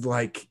one's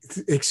like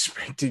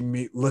expecting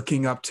me,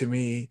 looking up to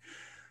me,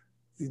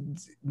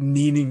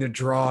 needing to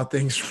draw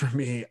things for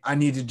me. I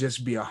need to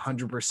just be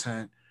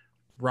 100%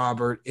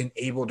 Robert and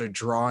able to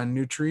draw in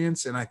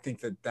nutrients. And I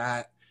think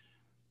that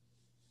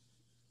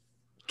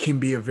can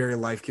be a very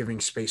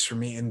life-giving space for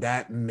me. And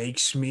that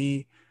makes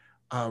me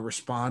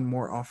respond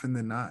more often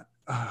than not.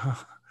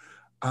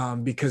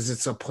 Because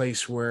it's a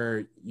place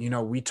where, you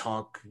know, we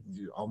talk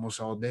almost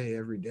all day,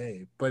 every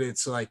day, but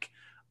it's like,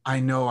 I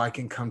know I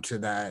can come to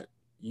that,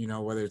 you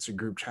know, whether it's a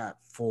group chat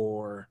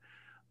for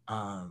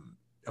a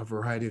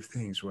variety of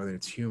things, whether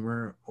it's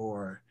humor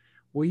or,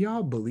 will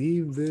y'all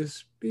believe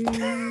this? Hey,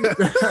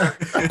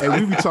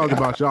 we be talking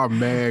about y'all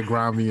mad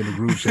grimy in the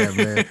group chat,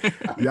 man.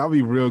 Y'all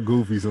be real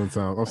goofy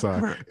sometimes. I'm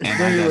sorry.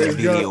 And I got a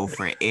video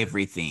for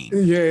everything.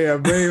 Yeah.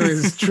 But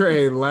anyways,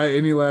 Trey,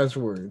 any last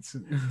words?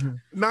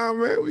 Nah,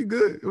 man, we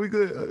good. We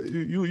good.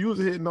 You was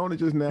hitting on it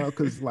just now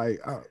because,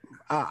 like,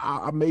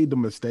 I made the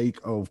mistake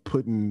of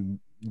putting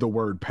the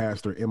word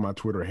pastor in my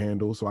Twitter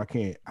handle, so I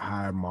can't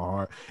hide my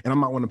heart. And I'm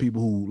not one of the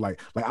people who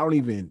like I don't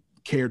even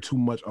care too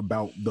much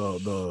about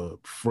the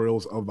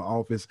frills of the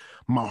office.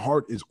 My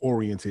heart is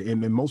oriented,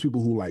 and most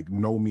people who like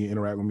know me and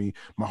interact with me,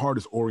 my heart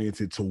is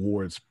oriented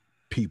towards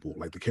people,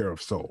 like the care of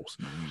souls.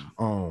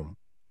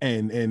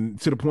 And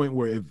to the point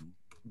where if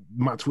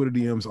my Twitter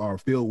DMs are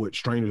filled with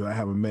strangers I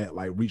haven't met,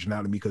 like reaching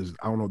out to me because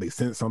I don't know, they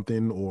sent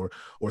something, or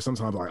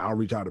sometimes like I'll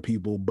reach out to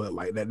people, but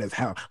like that's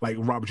how, like,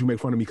 Robert, you make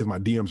fun of me because my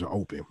DMs are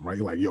open, right?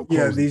 Like, yo,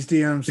 yeah, these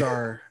DMs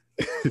are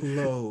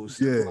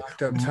closed,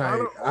 locked up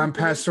tight. I'm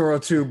pastoral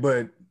too,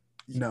 but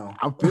no,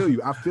 I feel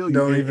you.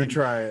 Don't even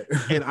try it.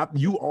 And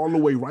you all the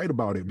way right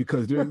about it,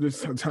 because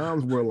there's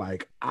times where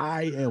like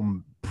I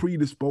am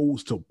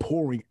predisposed to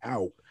pouring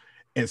out,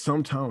 and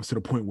sometimes to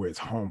the point where it's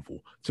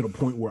harmful, to the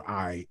point where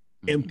I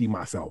empty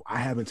myself. I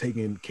haven't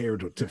taken care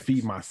to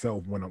feed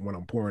myself when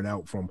I'm pouring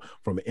out from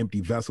an empty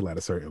vessel at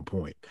a certain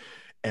point.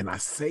 And I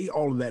say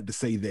all of that to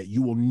say that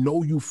you will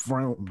know you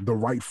found the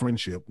right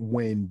friendship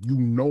when you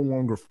no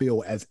longer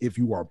feel as if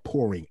you are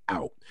pouring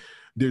out.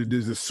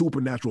 There's a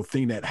supernatural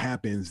thing that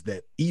happens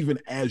that even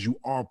as you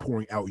are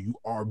pouring out, you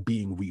are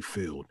being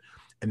refilled.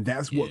 And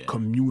that's what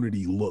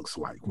community looks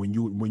like when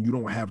you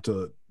don't have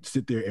to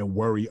sit there and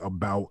worry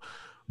about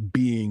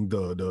being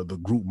the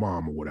group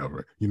mom or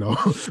whatever, you know.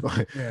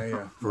 Like,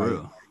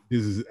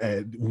 this is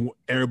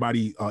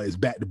everybody is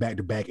back to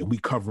back and we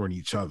covering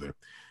each other.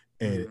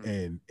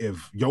 And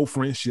if your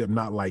friendship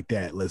not like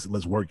that,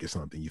 let's work at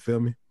something. You feel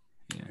me?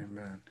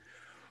 Amen.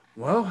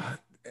 Well,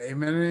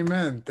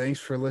 amen. Thanks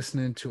for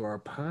listening to our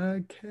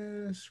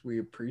podcast. We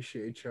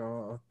appreciate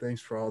y'all.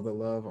 Thanks for all the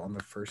love on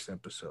the first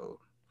episode.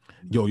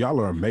 Yo, y'all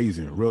are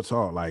amazing. Real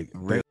talk. Like,